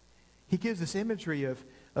 He gives this imagery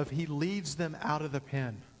of he leads them out of the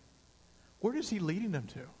pen. Where is he leading them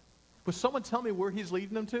to? Will someone tell me where he's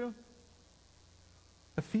leading them to?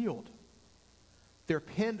 A field. They're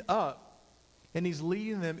penned up, and he's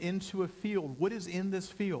leading them into a field. What is in this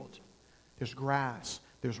field? There's grass,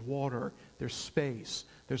 there's water, there's space,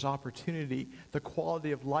 there's opportunity. The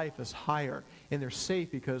quality of life is higher, and they're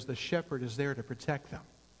safe because the shepherd is there to protect them.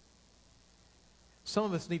 Some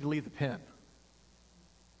of us need to leave the pen.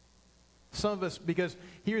 Some of us, because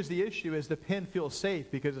here's the issue, is the pen feels safe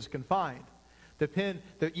because it's confined. The pen,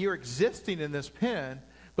 that you're existing in this pen,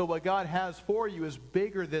 but what God has for you is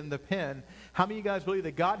bigger than the pen. How many of you guys believe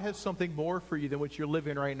that God has something more for you than what you're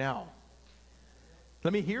living right now?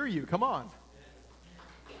 Let me hear you. Come on.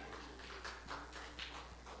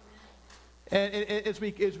 And as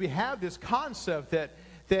we have this concept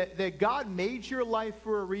that God made your life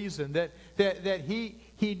for a reason, that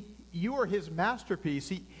you are His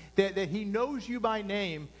masterpiece, that He knows you by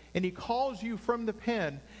name, and He calls you from the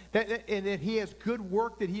pen, and that He has good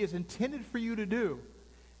work that He has intended for you to do.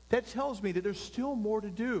 That tells me that there's still more to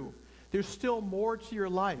do. There's still more to your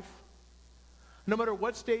life. No matter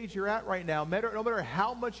what stage you're at right now, no matter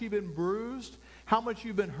how much you've been bruised, how much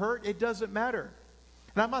you've been hurt, it doesn't matter.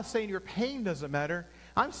 And I'm not saying your pain doesn't matter.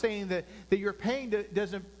 I'm saying that your pain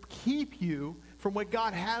doesn't keep you from what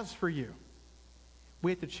God has for you.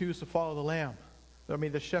 We have to choose to follow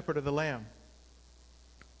the shepherd of the lamb.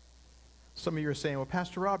 Some of you are saying, well,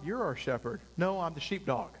 Pastor Rob, you're our shepherd. No, I'm the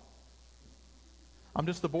sheepdog. I'm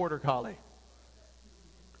just the border collie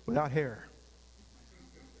without hair.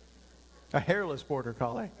 A hairless border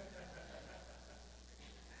collie.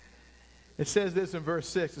 It says this in verse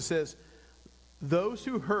 6. It says, those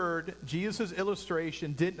who heard Jesus'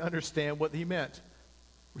 illustration didn't understand what he meant.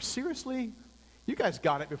 Seriously? You guys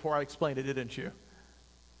got it before I explained it, didn't you?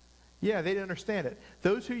 Yeah, they didn't understand it.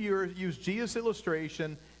 Those who used Jesus'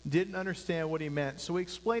 illustration didn't understand what he meant. So he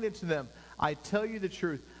explained it to them. I tell you the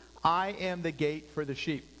truth. I am the gate for the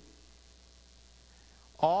sheep.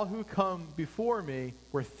 All who come before me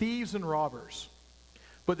were thieves and robbers.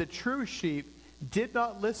 But the true sheep did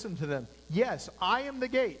not listen to them. Yes, I am the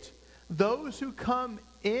gate. Those who come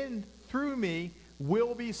in through me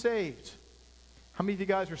will be saved. How many of you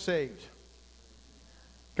guys are saved?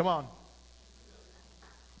 Come on.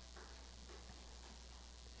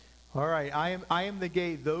 All right, I am the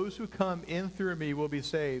gate. Those who come in through me will be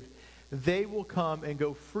saved. They will come and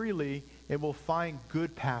go freely and will find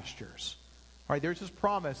good pastures. All right, there's this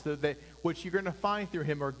promise that what you're going to find through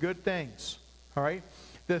him are good things. All right?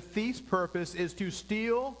 The thief's purpose is to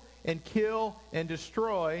steal and kill and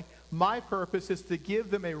destroy. My purpose is to give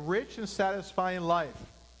them a rich and satisfying life.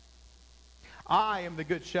 I am the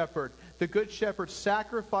good shepherd. The good shepherd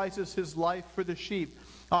sacrifices his life for the sheep.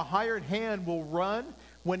 A hired hand will run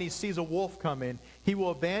when he sees a wolf come in. He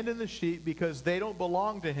will abandon the sheep because they don't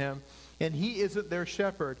belong to him, and he isn't their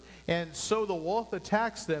shepherd. And so the wolf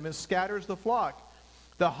attacks them and scatters the flock.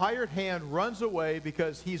 The hired hand runs away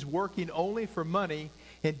because he's working only for money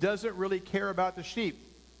and doesn't really care about the sheep.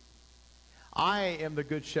 I am the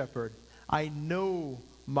good shepherd. I know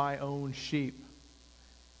my own sheep.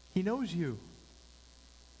 He knows you.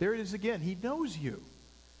 There it is again. He knows you.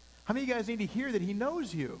 How many of you guys need to hear that he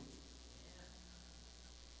knows you?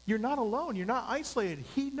 You're not alone. You're not isolated.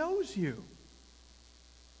 He knows you.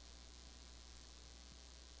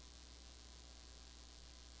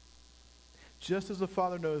 Just as the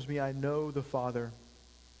Father knows me, I know the Father.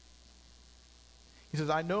 He says,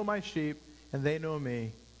 I know my sheep, and they know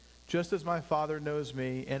me, just as my Father knows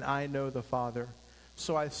me, and I know the Father.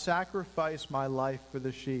 So I sacrifice my life for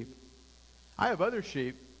the sheep. I have other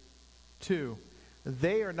sheep, too.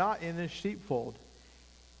 They are not in this sheepfold.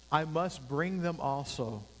 I must bring them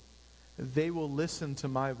also. They will listen to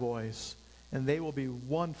my voice, and they will be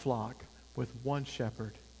one flock with one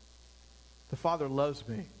shepherd. The Father loves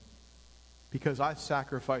me because I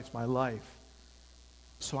sacrificed my life,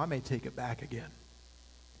 so I may take it back again.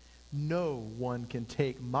 No one can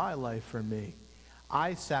take my life from me.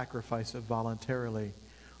 I sacrifice it voluntarily,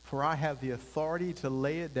 for I have the authority to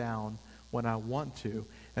lay it down when I want to,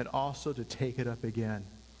 and also to take it up again.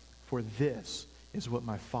 For this is what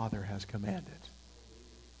my Father has commanded.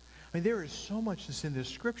 I mean, there is so much that's in this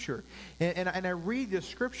scripture. And I read this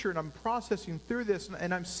scripture, and I'm processing through this,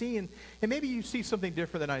 and I'm seeing, and maybe you see something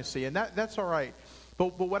different than I see, and that's all right.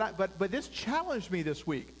 But this challenged me this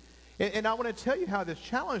week. And I want to tell you how this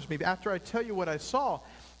challenged me after I tell you what I saw.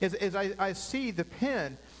 Is I see the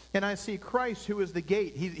pen, and I see Christ, who is the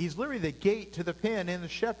gate. He's literally the gate to the pen and the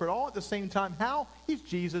shepherd all at the same time. How? He's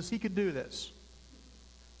Jesus. He could do this.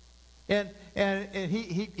 And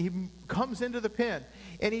he comes into the pen,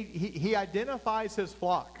 and he identifies his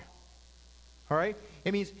flock. All right?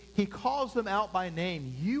 It means he calls them out by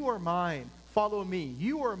name. You are mine. Follow me.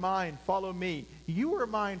 You are mine. Follow me. You are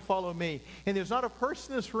mine. Follow me. And there's not a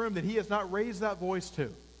person in this room that he has not raised that voice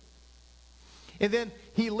to. And then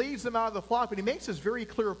he leads them out of the flock, but he makes this very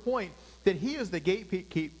clear point that he is the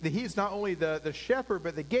gatekeeper, that he's not only the shepherd,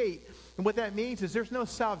 but the gate. And what that means is there's no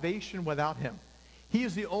salvation without him. He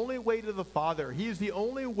is the only way to the Father. He is the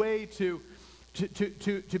only way to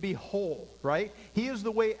be whole, right? He is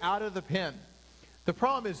the way out of the pen. The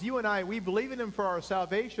problem is you and I, we believe in him for our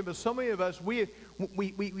salvation, but so many of us, we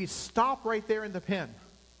stop right there in the pen.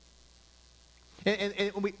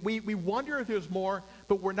 And we wonder if there's more,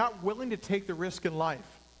 but we're not willing to take the risk in life.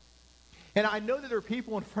 And I know that there are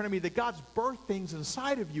people in front of me that God's birthed things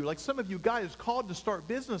inside of you. Like some of you guys called to start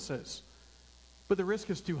businesses, but the risk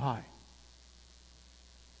is too high.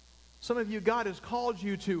 Some of you, God has called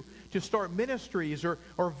you to start ministries or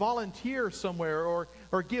volunteer somewhere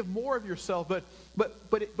or give more of yourself, but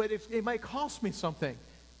it might cost me something.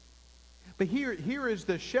 But here is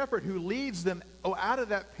the shepherd who leads them out of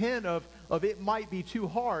that pen of it might be too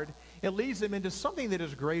hard, it leads them into something that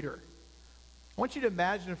is greater. I want you to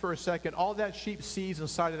imagine for a second all that sheep sees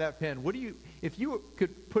inside of that pen. If you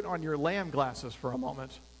could put on your lamb glasses for a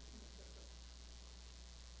moment,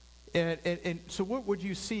 and so what would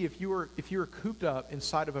you see if you were cooped up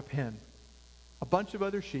inside of a pen? A bunch of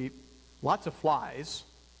other sheep, lots of flies.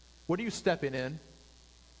 What are you stepping in?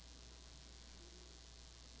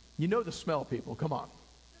 You know the smell, people. Come on.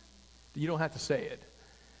 You don't have to say it.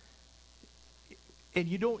 And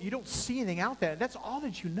you don't see anything out there. That's all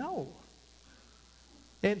that you know.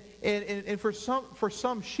 And for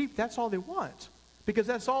some sheep, that's all they want, because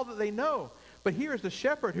that's all that they know. But here's the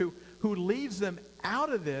shepherd who leads them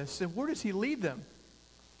out of this. And where does he lead them?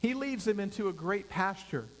 He leads them into a great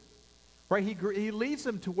pasture, right? He leads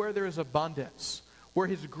them to where there is abundance, where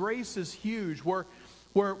his grace is huge, where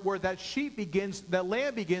that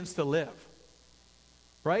lamb begins to live,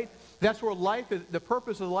 right? That's where the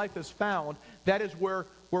purpose of life is found. That is where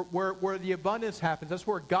the abundance happens. That's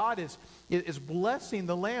where God is blessing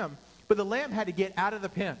the lamb. But the lamb had to get out of the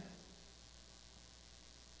pen.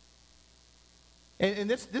 And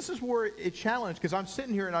this is where it challenged, because I'm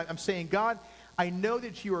sitting here and I'm saying, God, I know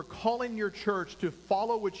that you are calling your church to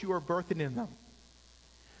follow what you are birthing in them.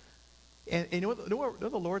 And you know what the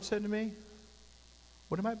Lord said to me?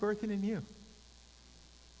 What am I birthing in you?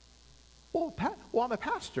 Well, I'm a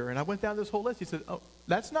pastor. And I went down this whole list. He said, oh,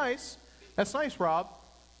 that's nice. That's nice, Rob.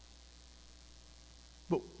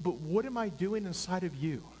 But what am I doing inside of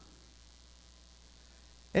you?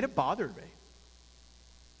 And it bothered me.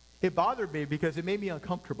 It bothered me because it made me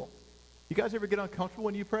uncomfortable. You guys ever get uncomfortable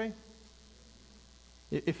when you pray?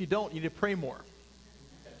 If you don't, you need to pray more.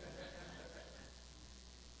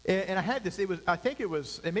 And I had this,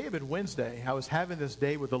 it may have been Wednesday. I was having this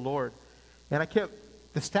day with the Lord. And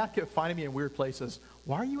the staff kept finding me in weird places.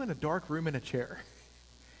 Why are you in a dark room in a chair?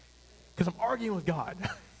 Because I'm arguing with God.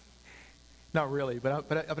 Not really, but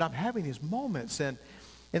I'm having these moments. And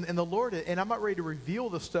the Lord, and I'm not ready to reveal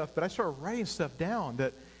the stuff, but I started writing stuff down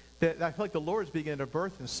that I feel like the Lord's beginning to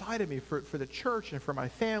birth inside of me for the church and for my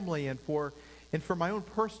family and for my own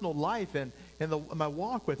personal life and my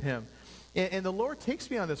walk with him. And the Lord takes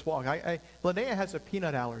me on this walk. Linnea has a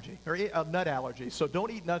peanut allergy, or a nut allergy, so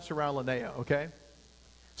don't eat nuts around Linnea, okay?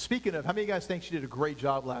 Speaking of, how many of you guys think she did a great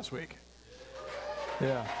job last week?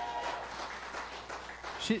 Yeah.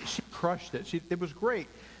 She crushed it. It was great.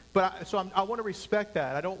 But I want to respect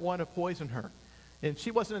that. I don't want to poison her. And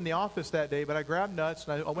she wasn't in the office that day, but I grabbed nuts,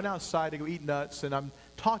 and I went outside to go eat nuts, and I'm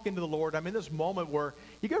talking to the Lord. I'm in this moment where,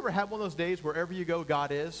 you ever have one of those days wherever you go,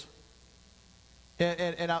 God is?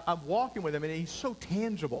 And I'm walking with him, and he's so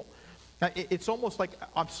tangible. It's almost like,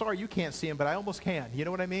 I'm sorry you can't see him, but I almost can. You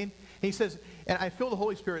know what I mean? And he says, and I feel the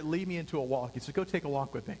Holy Spirit lead me into a walk. He says, go take a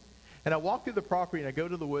walk with me. And I walk through the property, and I go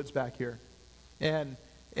to the woods back here. And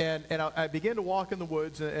I begin to walk in the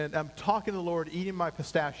woods, and I'm talking to the Lord, eating my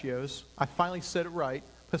pistachios. I finally said it right,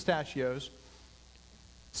 pistachios.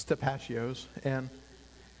 Stapachios. And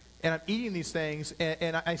I'm eating these things,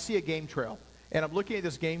 and I see a game trail. And I'm looking at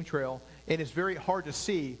this game trail, and it's very hard to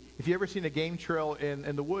see. If you've ever seen a game trail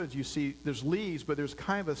in the woods, you see there's leaves, but there's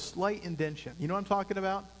kind of a slight indentation. You know what I'm talking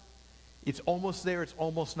about? It's almost there. It's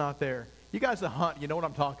almost not there. You guys that hunt, you know what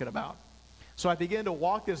I'm talking about. So I begin to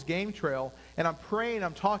walk this game trail, and I'm praying.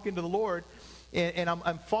 I'm talking to the Lord, and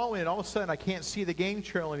I'm following it. All of a sudden, I can't see the game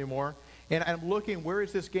trail anymore. And I'm looking, where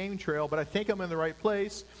is this game trail? But I think I'm in the right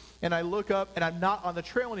place. And I look up, and I'm not on the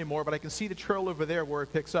trail anymore, but I can see the trail over there where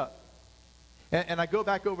it picks up. And I go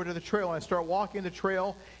back over to the trail, and I start walking the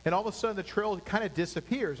trail, and all of a sudden the trail kind of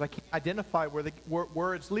disappears. I can't identify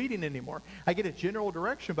where it's leading anymore. I get a general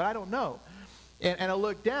direction, but I don't know. And I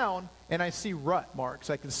look down, and I see rut marks.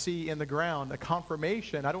 I can see in the ground a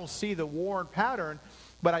confirmation. I don't see the worn pattern,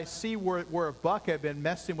 but I see where a buck had been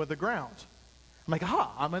messing with the ground. I'm like,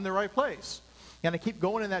 I'm in the right place. And I keep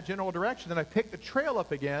going in that general direction. Then I pick the trail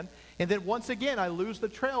up again, and then once again I lose the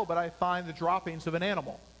trail, but I find the droppings of an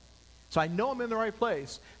animal. So I know I'm in the right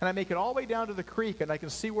place, and I make it all the way down to the creek, and I can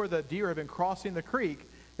see where the deer have been crossing the creek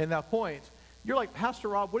in that point. You're like, Pastor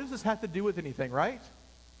Rob, what does this have to do with anything, right?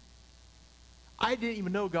 I didn't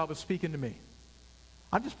even know God was speaking to me.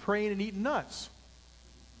 I'm just praying and eating nuts.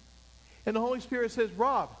 And the Holy Spirit says,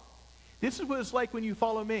 Rob, this is what it's like when you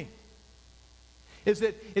follow me. Is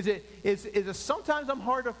it sometimes I'm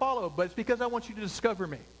hard to follow, but it's because I want you to discover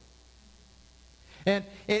me. And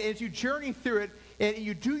as you journey through it, and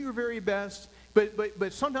you do your very best,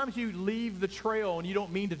 but sometimes you leave the trail and you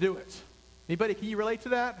don't mean to do it. Anybody, can you relate to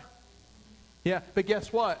that? Yeah, but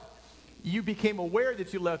guess what? You became aware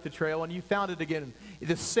that you left the trail and you found it again.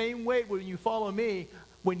 The same way when you follow me,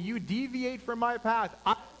 when you deviate from my path,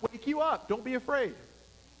 I wake you up. Don't be afraid.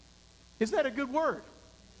 Isn't that a good word?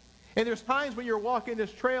 And there's times when you're walking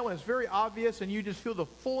this trail and it's very obvious and you just feel the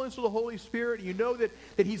fullness of the Holy Spirit. And you know that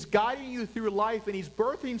He's guiding you through life and He's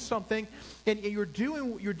birthing something, and you're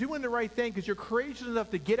doing the right thing because you're courageous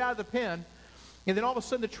enough to get out of the pen, and then all of a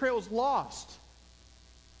sudden the trail is lost.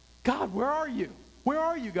 God, where are you? Where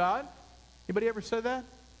are you, God? Anybody ever said that?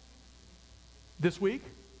 This week?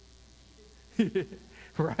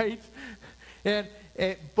 Right?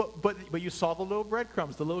 But you saw the little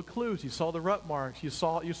breadcrumbs, the little clues. You saw the rut marks. You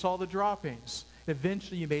saw the droppings.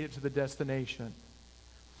 Eventually you made it to the destination.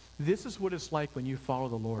 This is what it's like when you follow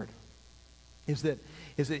the Lord. Is that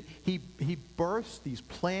He births these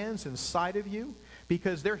plans inside of you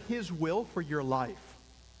because they're His will for your life.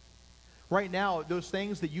 Right now, those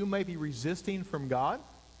things that you may be resisting from God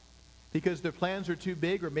because their plans are too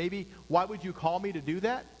big, or maybe, why would you call me to do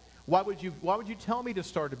that? Why would you tell me to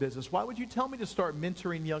start a business? Why would you tell me to start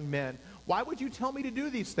mentoring young men? Why would you tell me to do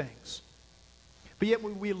these things? But yet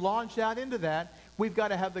when we launch out into that, we've got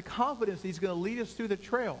to have the confidence that He's going to lead us through the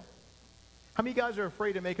trail. How many of you guys are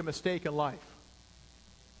afraid to make a mistake in life?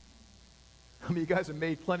 How many of you guys have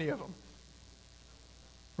made plenty of them?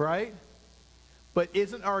 Right? But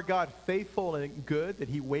isn't our God faithful and good that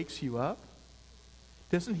He wakes you up?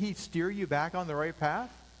 Doesn't He steer you back on the right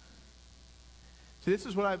path? So this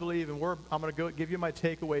is what I believe, and I'm going to give you my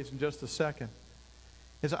takeaways in just a second.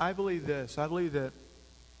 Is I believe this. I believe that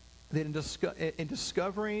in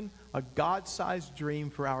discovering a God-sized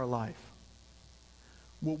dream for our life,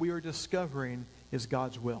 what we are discovering is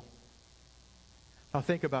God's will. Now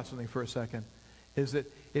think about something for a second. Is that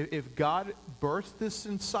if God births this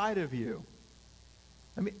inside of you,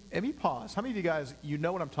 let me pause. How many of you guys, you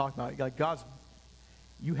know what I'm talking about? Like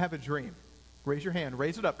you have a dream. Raise your hand.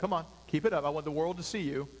 Raise it up. Come on. Keep it up. I want the world to see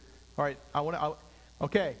you. All right.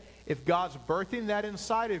 Okay. If God's birthing that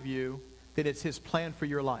inside of you, then it's His plan for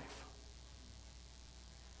your life.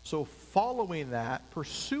 So following that,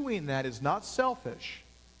 pursuing that is not selfish,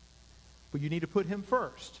 but you need to put Him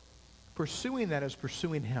first. Pursuing that is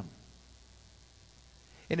pursuing Him.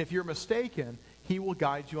 And if you're mistaken, He will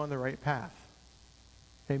guide you on the right path.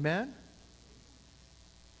 Amen?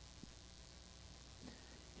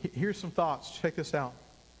 Here's some thoughts. Check this out.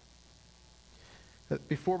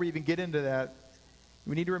 Before we even get into that,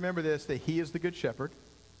 we need to remember this, that He is the Good Shepherd.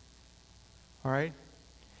 All right?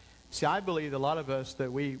 See, I believe a lot of us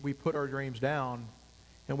that we put our dreams down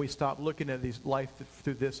and we stop looking at life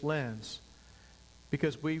through this lens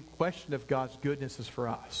because we question if God's goodness is for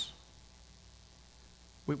us.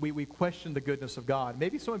 We question the goodness of God.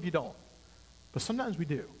 Maybe some of you don't, but sometimes we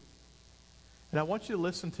do. And I want you to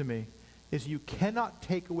listen to me, is you cannot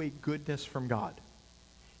take away goodness from God.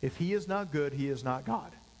 If He is not good, He is not God.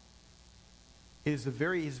 His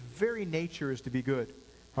very nature is to be good.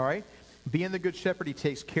 All right? Being the Good Shepherd, He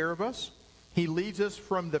takes care of us. He leads us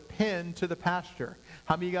from the pen to the pasture.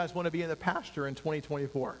 How many of you guys want to be in the pasture in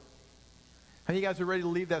 2024? How many of you guys are ready to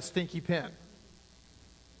leave that stinky pen?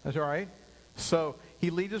 That's all right? So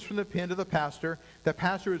He leads us from the pen to the pasture. The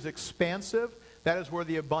pasture is expansive. That is where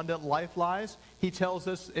the abundant life lies. He tells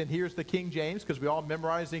us, and here's the King James, because we all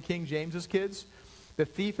memorized in King James as kids, the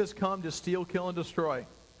thief has come to steal, kill, and destroy.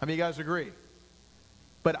 How many of you guys agree?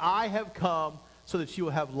 But I have come so that you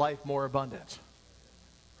will have life more abundant.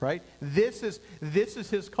 Right? This is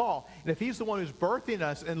His call. And if He's the one who's birthing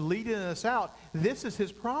us and leading us out, this is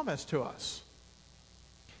His promise to us.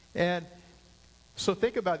 And so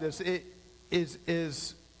think about this. It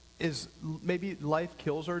is maybe life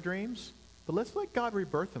kills our dreams, but let's let God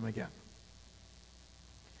rebirth them again.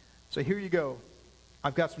 So here you go.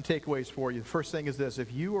 I've got some takeaways for you. The first thing is this.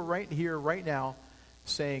 If you are right here, right now,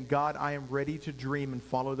 saying, God, I am ready to dream and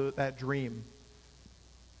follow that dream,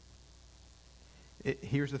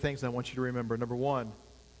 here's the things I want you to remember. Number one,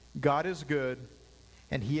 God is good,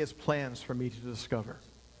 and He has plans for me to discover.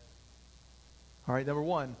 All right, number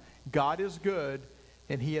one, God is good,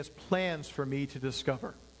 and He has plans for me to discover.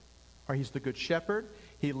 All right, He's the Good Shepherd.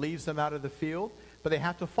 He leads them out of the field, but they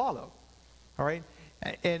have to follow. All right?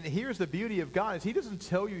 And here's the beauty of God, is He doesn't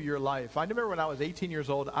tell you your life. I remember when I was 18 years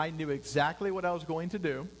old, I knew exactly what I was going to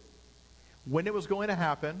do, when it was going to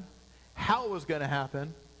happen, how it was going to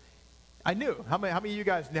happen. I knew. How many of you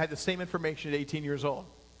guys had the same information at 18 years old?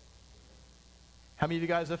 How many of you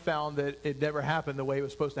guys have found that it never happened the way it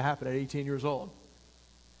was supposed to happen at 18 years old?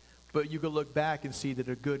 But you can look back and see that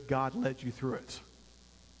a good God led you through it.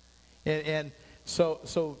 And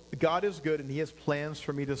so God is good, and He has plans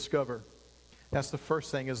for me to discover. That's the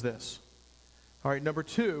first thing, is this. All right, number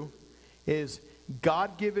two is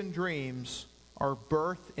God-given dreams are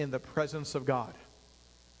birthed in the presence of God.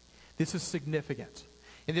 This is significant.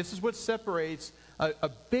 And this is what separates a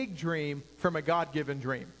big dream from a God-given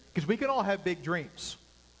dream. Because we can all have big dreams.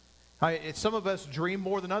 Some of us dream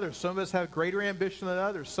more than others. Some of us have greater ambition than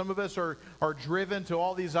others. Some of us are driven to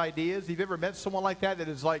all these ideas. Have you ever met someone like that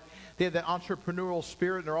is like they have that entrepreneurial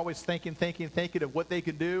spirit and they're always thinking of what they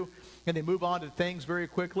can do, and they move on to things very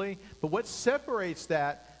quickly? But what separates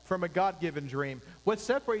that from a God-given dream? What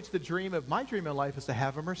separates the dream of my dream in life is to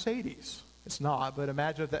have a Mercedes. It's not, but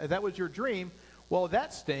imagine if that was your dream. Well,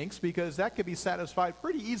 that stinks because that could be satisfied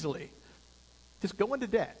pretty easily. Just go into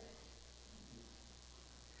debt.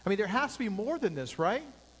 I mean, there has to be more than this, right?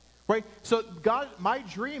 Right? So my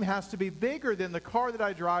dream has to be bigger than the car that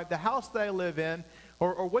I drive, the house that I live in,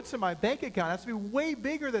 or what's in my bank account. It has to be way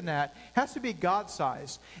bigger than that. It has to be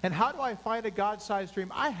God-sized. And how do I find a God-sized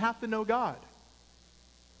dream? I have to know God.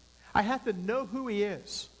 I have to know who He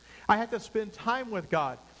is. I have to spend time with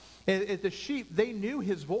God. The sheep, they knew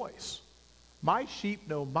His voice. My sheep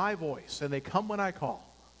know my voice, and they come when I call.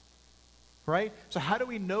 Right? So how do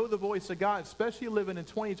we know the voice of God, especially living in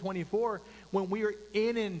 2024 when we are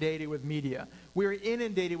inundated with media? We are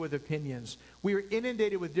inundated with opinions. We are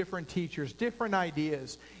inundated with different teachers, different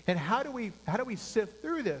ideas. And how do we sift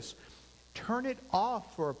through this? Turn it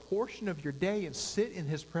off for a portion of your day and sit in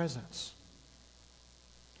His presence.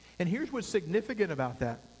 And here's what's significant about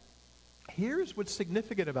that. Here's what's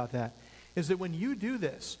significant about that is that when you do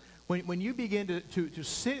this, when you begin to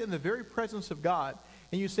sit in the very presence of God,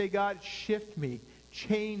 and you say, God, shift me,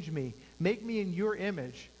 change me, make me in your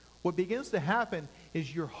image, what begins to happen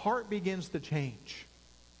is your heart begins to change.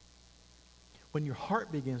 When your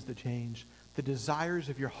heart begins to change, the desires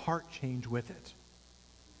of your heart change with it.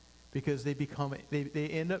 Because they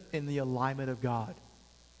end up in the alignment of God.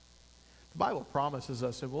 The Bible promises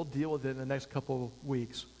us, and we'll deal with it in the next couple of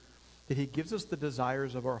weeks, that He gives us the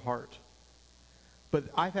desires of our heart. But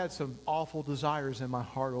I've had some awful desires in my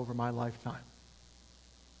heart over my lifetime.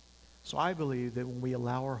 So I believe that when we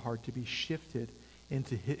allow our heart to be shifted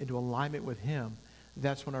into alignment with Him,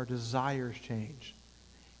 that's when our desires change.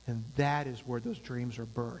 And that is where those dreams are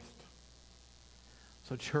birthed.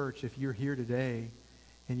 So church, if you're here today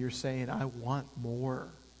and you're saying, I want more.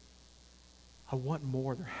 I want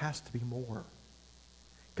more. There has to be more.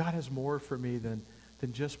 God has more for me than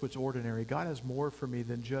just what's ordinary. God has more for me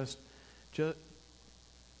than just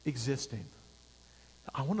existing.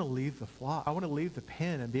 I want to leave the flock. I want to leave the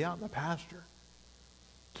pen and be out in the pasture.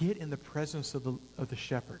 Get in the presence of the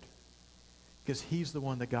shepherd, because He's the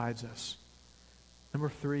one that guides us. Number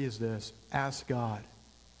 3 is this: ask God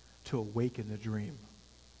to awaken the dream.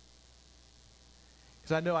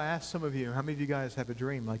 Because I know I asked some of you, how many of you guys have a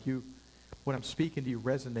dream? Like when I'm speaking to you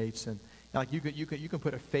resonates, and like you can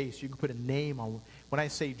put a face, you can put a name on. When I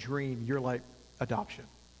say dream, you're like adoption.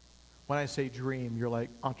 When I say dream, you're like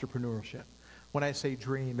entrepreneurship. When I say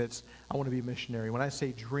dream, it's I want to be a missionary. When I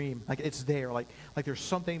say dream, like it's there. Like there's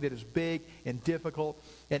something that is big and difficult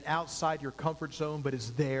and outside your comfort zone, but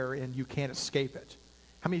it's there and you can't escape it.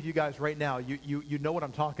 How many of you guys right now, you know what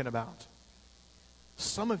I'm talking about?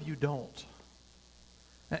 Some of you don't.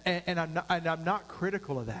 And I'm not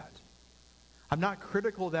critical of that. I'm not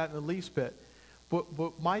critical of that in the least bit.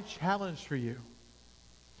 But my challenge for you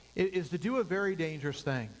is to do a very dangerous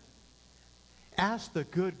thing. Ask the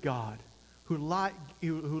good God who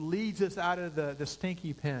leads us out of the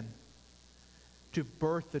stinky pen to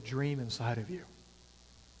birth the dream inside of you.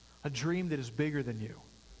 A dream that is bigger than you.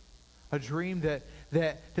 A dream that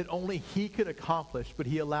only He could accomplish, but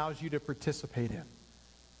He allows you to participate in.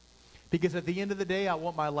 Because at the end of the day, I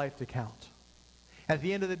want my life to count. At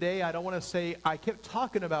the end of the day, I don't want to say, I kept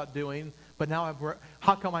talking about doing, but now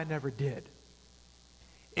how come I never did?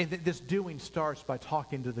 And this doing starts by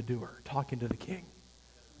talking to the doer, talking to the King.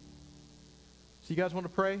 So you guys want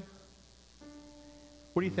to pray?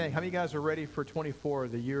 What do you think? How many of you guys are ready for 24,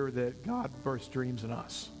 the year that God births dreams in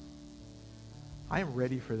us? I am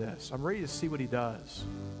ready for this. I'm ready to see what He does.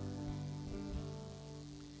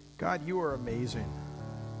 God, You are amazing.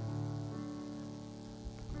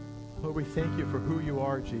 Lord, we thank You for who You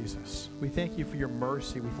are, Jesus. We thank You for Your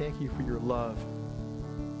mercy. We thank You for Your love.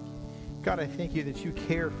 God, I thank You that You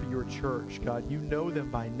care for Your church. God, You know them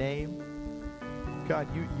by name. God,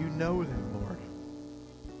 you know them, Lord.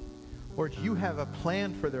 Lord, You have a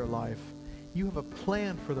plan for their life. You have a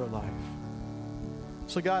plan for their life.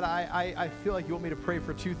 So God, I feel like You want me to pray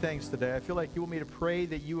for 2 things today. I feel like You want me to pray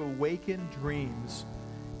that You awaken dreams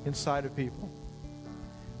inside of people.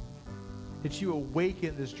 That You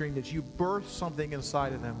awaken this dream, that You birth something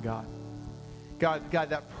inside of them, God. God,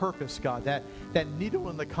 that purpose, God, that needle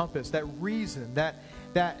in the compass, that reason, that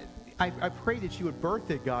I pray that You would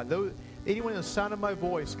birth it, God. anyone in the sound of my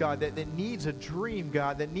voice, God, that needs a dream,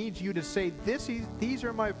 God, that needs you to say, these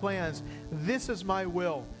are my plans. This is my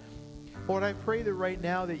will. Lord, I pray that right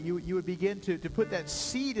now that you would begin to put that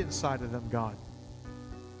seed inside of them, God.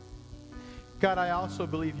 God, I also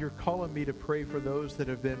believe you're calling me to pray for those that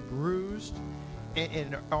have been bruised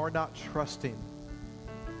and are not trusting.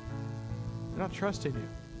 They're not trusting you.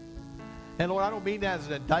 And Lord, I don't mean that as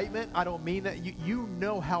an indictment. I don't mean that. You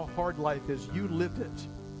know how hard life is. You lived it.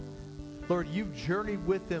 Lord, you've journeyed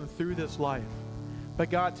with them through this life.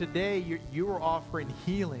 But God, today you are offering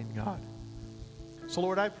healing, God. So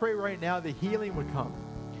Lord, I pray right now that healing would come.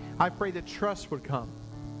 I pray that trust would come.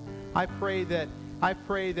 I pray that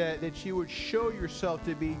you would show yourself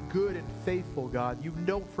to be good and faithful, God. You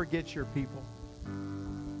don't forget your people.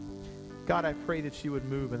 God, I pray that you would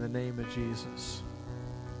move in the name of Jesus.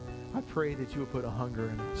 I pray that you would put a hunger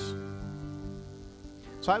in us.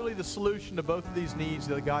 So I believe the solution to both of these needs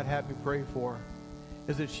that God had me pray for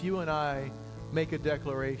is that you and I make a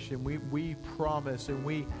declaration. We promise and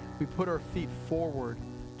we put our feet forward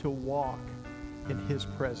to walk in his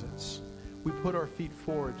presence. We put our feet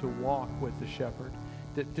forward to walk with the shepherd,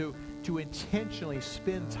 to intentionally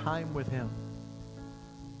spend time with him.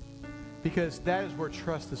 Because that is where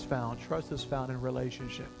trust is found. Trust is found in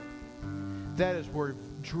relationship. That is where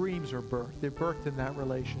dreams are birthed. They're birthed in that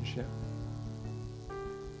relationship.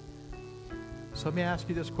 So let me ask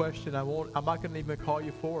you this question. I'm not going to even call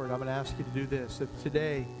you forward. I'm going to ask you to do this. If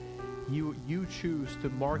today you choose to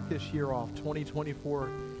mark this year off, 2024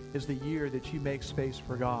 is the year that you make space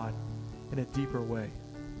for God in a deeper way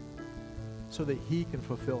so that he can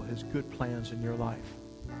fulfill his good plans in your life.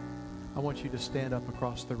 I want you to stand up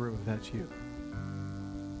across the room if that's you.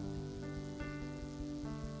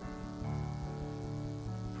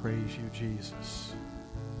 Praise you, Jesus.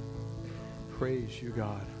 Praise you,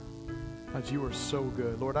 God. God, you are so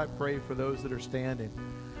good. Lord, I pray for those that are standing.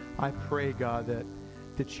 I pray, God,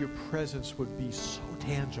 that your presence would be so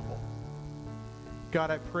tangible. God,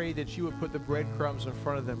 I pray that you would put the breadcrumbs in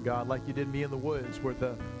front of them, God, like you did me in the woods with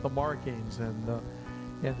the markings and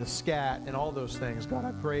the scat and all those things. God,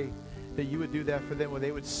 I pray that you would do that for them, where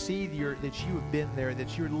they would see that you have been there,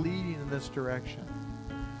 that you're leading in this direction.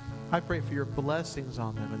 I pray for your blessings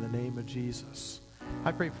on them in the name of Jesus.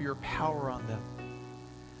 I pray for your power on them.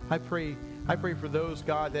 I pray for those,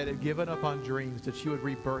 God, that have given up on dreams, that you would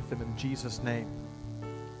rebirth them in Jesus' name.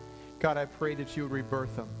 God, I pray that you would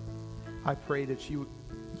rebirth them. I pray that you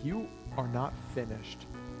are not finished.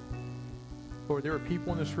 Lord, there are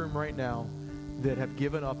people in this room right now that have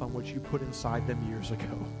given up on what you put inside them years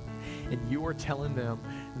ago. And you are telling them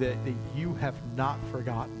that you have not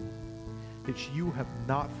forgotten. That you have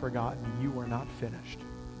not forgotten. You are not finished.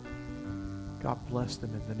 God bless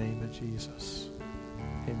them in the name of Jesus.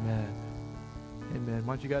 Amen. Amen.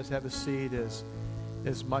 Why don't you guys have a seat as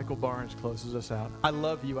Michael Barnes closes us out. I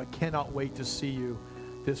love you. I cannot wait to see you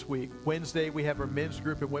this week. Wednesday, we have our men's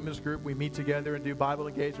group and women's group. We meet together and do Bible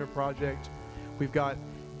engagement project. We've got,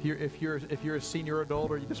 if you're a senior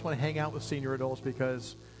adult or you just want to hang out with senior adults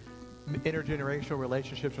because intergenerational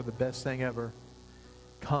relationships are the best thing ever,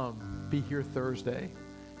 come. Be here Thursday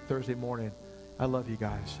morning. I love you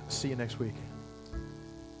guys. See you next week.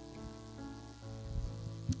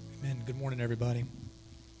 Amen. Good morning, everybody.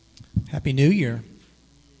 Happy New Year.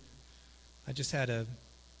 I just had a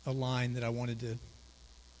line that I wanted to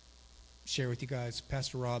share with you guys.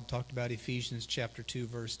 Pastor Rob talked about Ephesians chapter 2,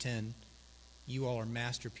 verse 10. You all are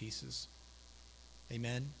masterpieces.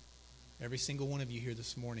 Amen. Every single one of you here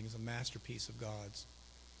this morning is a masterpiece of God's.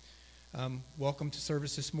 Welcome to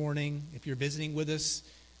service this morning. If you're visiting with us,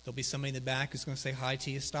 there'll be somebody in the back who's going to say hi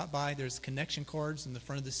to you. Stop by. There's connection cards in the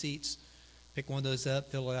front of the seats. Pick one of those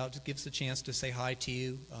up, fill it out. Just give us a chance to say hi to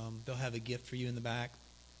you. They'll have a gift for you in the back.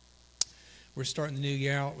 We're starting the new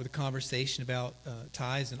year out with a conversation about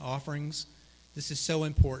tithes and offerings. This is so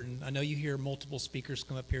important. I know you hear multiple speakers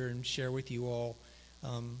come up here and share with you all.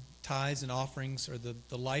 Tithes and offerings are the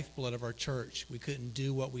lifeblood of our church. We couldn't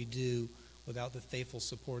do what we do without the faithful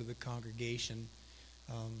support of the congregation.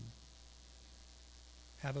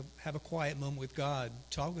 Have a quiet moment with God.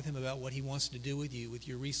 Talk with him about what he wants to do with you, with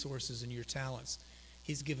your resources and your talents.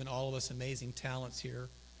 He's given all of us amazing talents here.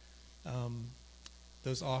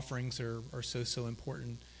 Those offerings are so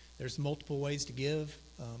important. There's multiple ways to give.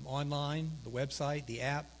 Online, the website, the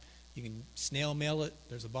app. You can snail mail it.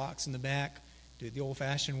 There's a box in the back. Do it the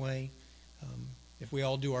old-fashioned way. If we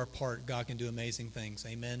all do our part, God can do amazing things.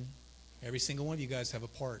 Amen. Every single one of you guys have a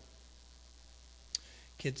part.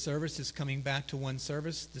 Kids service is coming back to one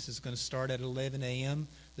service. This is going to start at 11 a.m.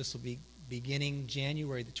 This will be beginning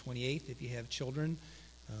January the 28th. If you have children,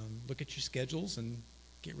 look at your schedules and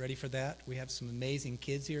Get ready for that. We have some amazing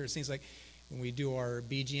kids here. It seems like when we do our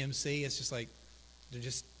BGMC, it's just like they're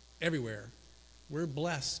just everywhere. We're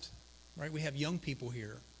blessed, right? We have young people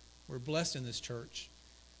here. We're blessed in this church.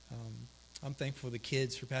 I'm thankful for the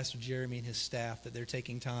kids, for Pastor Jeremy and his staff, that they're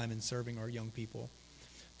taking time and serving our young people.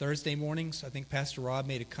 Thursday mornings, I think Pastor Rob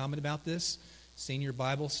made a comment about this. Senior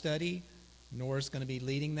Bible study. Nora's going to be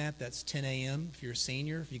leading that. That's 10 a.m. If you're a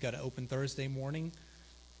senior, if you got an open Thursday morning,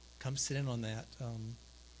 come sit in on that.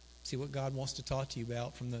 See what God wants to talk to you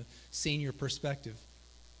about from the senior perspective.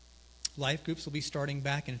 Life groups will be starting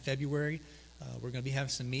back in February. We're going to be having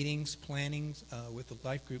some meetings, planning with the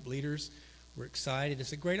life group leaders. We're excited.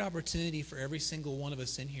 It's a great opportunity for every single one of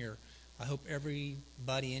us in here. I hope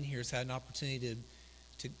everybody in here has had an opportunity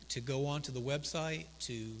to go onto the website,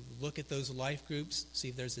 to look at those life groups, see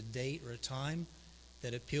if there's a date or a time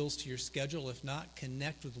that appeals to your schedule. If not,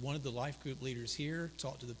 connect with one of the life group leaders here,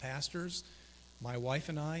 talk to the pastors. My wife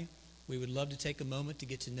and I, we would love to take a moment to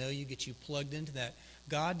get to know you, get you plugged into that.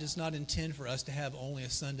 God does not intend for us to have only a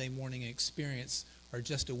Sunday morning experience or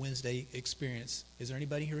just a Wednesday experience. Is there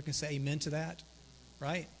anybody here who can say amen to that?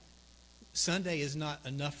 Right? Sunday is not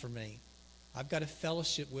enough for me. I've got a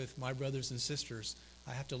fellowship with my brothers and sisters.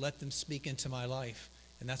 I have to let them speak into my life.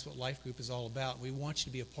 And that's what Life Group is all about. We want you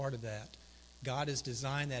to be a part of that. God has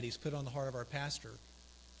designed that. He's put on the heart of our pastor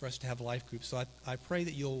for us to have a life group. So I pray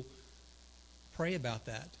that you'll pray about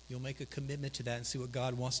that. You'll make a commitment to that and see what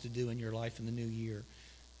God wants to do in your life in the new year.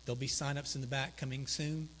 There'll be sign-ups in the back coming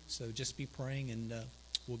soon. So just be praying and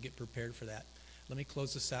we'll get prepared for that. Let me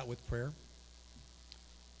close this out with prayer.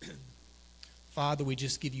 Father, we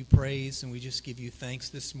just give you praise and we just give you thanks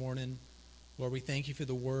this morning. Lord, we thank you for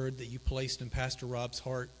the word that you placed in Pastor Rob's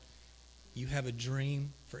heart. You have a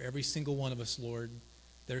dream for every single one of us, Lord.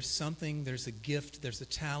 There's something, there's a gift, there's a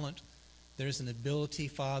talent, there's an ability,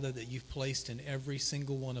 Father, that you've placed in every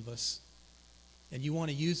single one of us. And you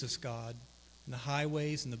want to use us, God, in the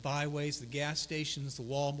highways and the byways, the gas stations, the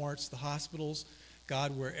Walmarts, the hospitals,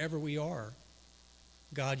 God, wherever we are.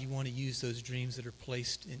 God, you want to use those dreams that are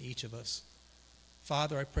placed in each of us.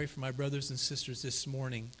 Father, I pray for my brothers and sisters this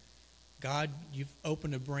morning. God, you've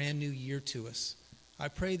opened a brand new year to us. I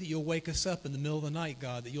pray that you'll wake us up in the middle of the night,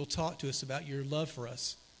 God, that you'll talk to us about your love for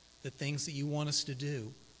us, the things that you want us to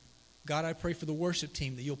do. God, I pray for the worship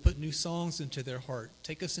team that you'll put new songs into their heart.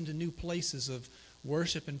 Take us into new places of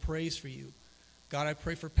worship and praise for you. God, I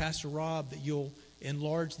pray for Pastor Rob that you'll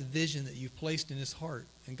enlarge the vision that you've placed in his heart.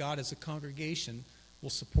 And God, as a congregation,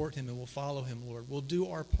 we'll support him and we'll follow him, Lord. We'll do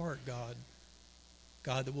our part, God.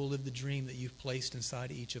 God, that we'll live the dream that you've placed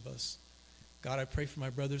inside of each of us. God, I pray for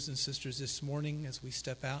my brothers and sisters this morning as we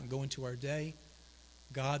step out and go into our day.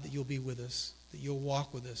 God, that you'll be with us, that you'll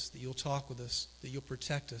walk with us, that you'll talk with us, that you'll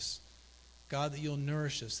protect us. God, that you'll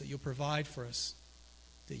nourish us, that you'll provide for us,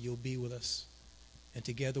 that you'll be with us. And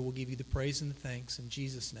together we'll give you the praise and the thanks in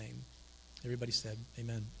Jesus' name. Everybody said,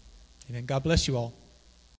 amen. Amen. God bless you all.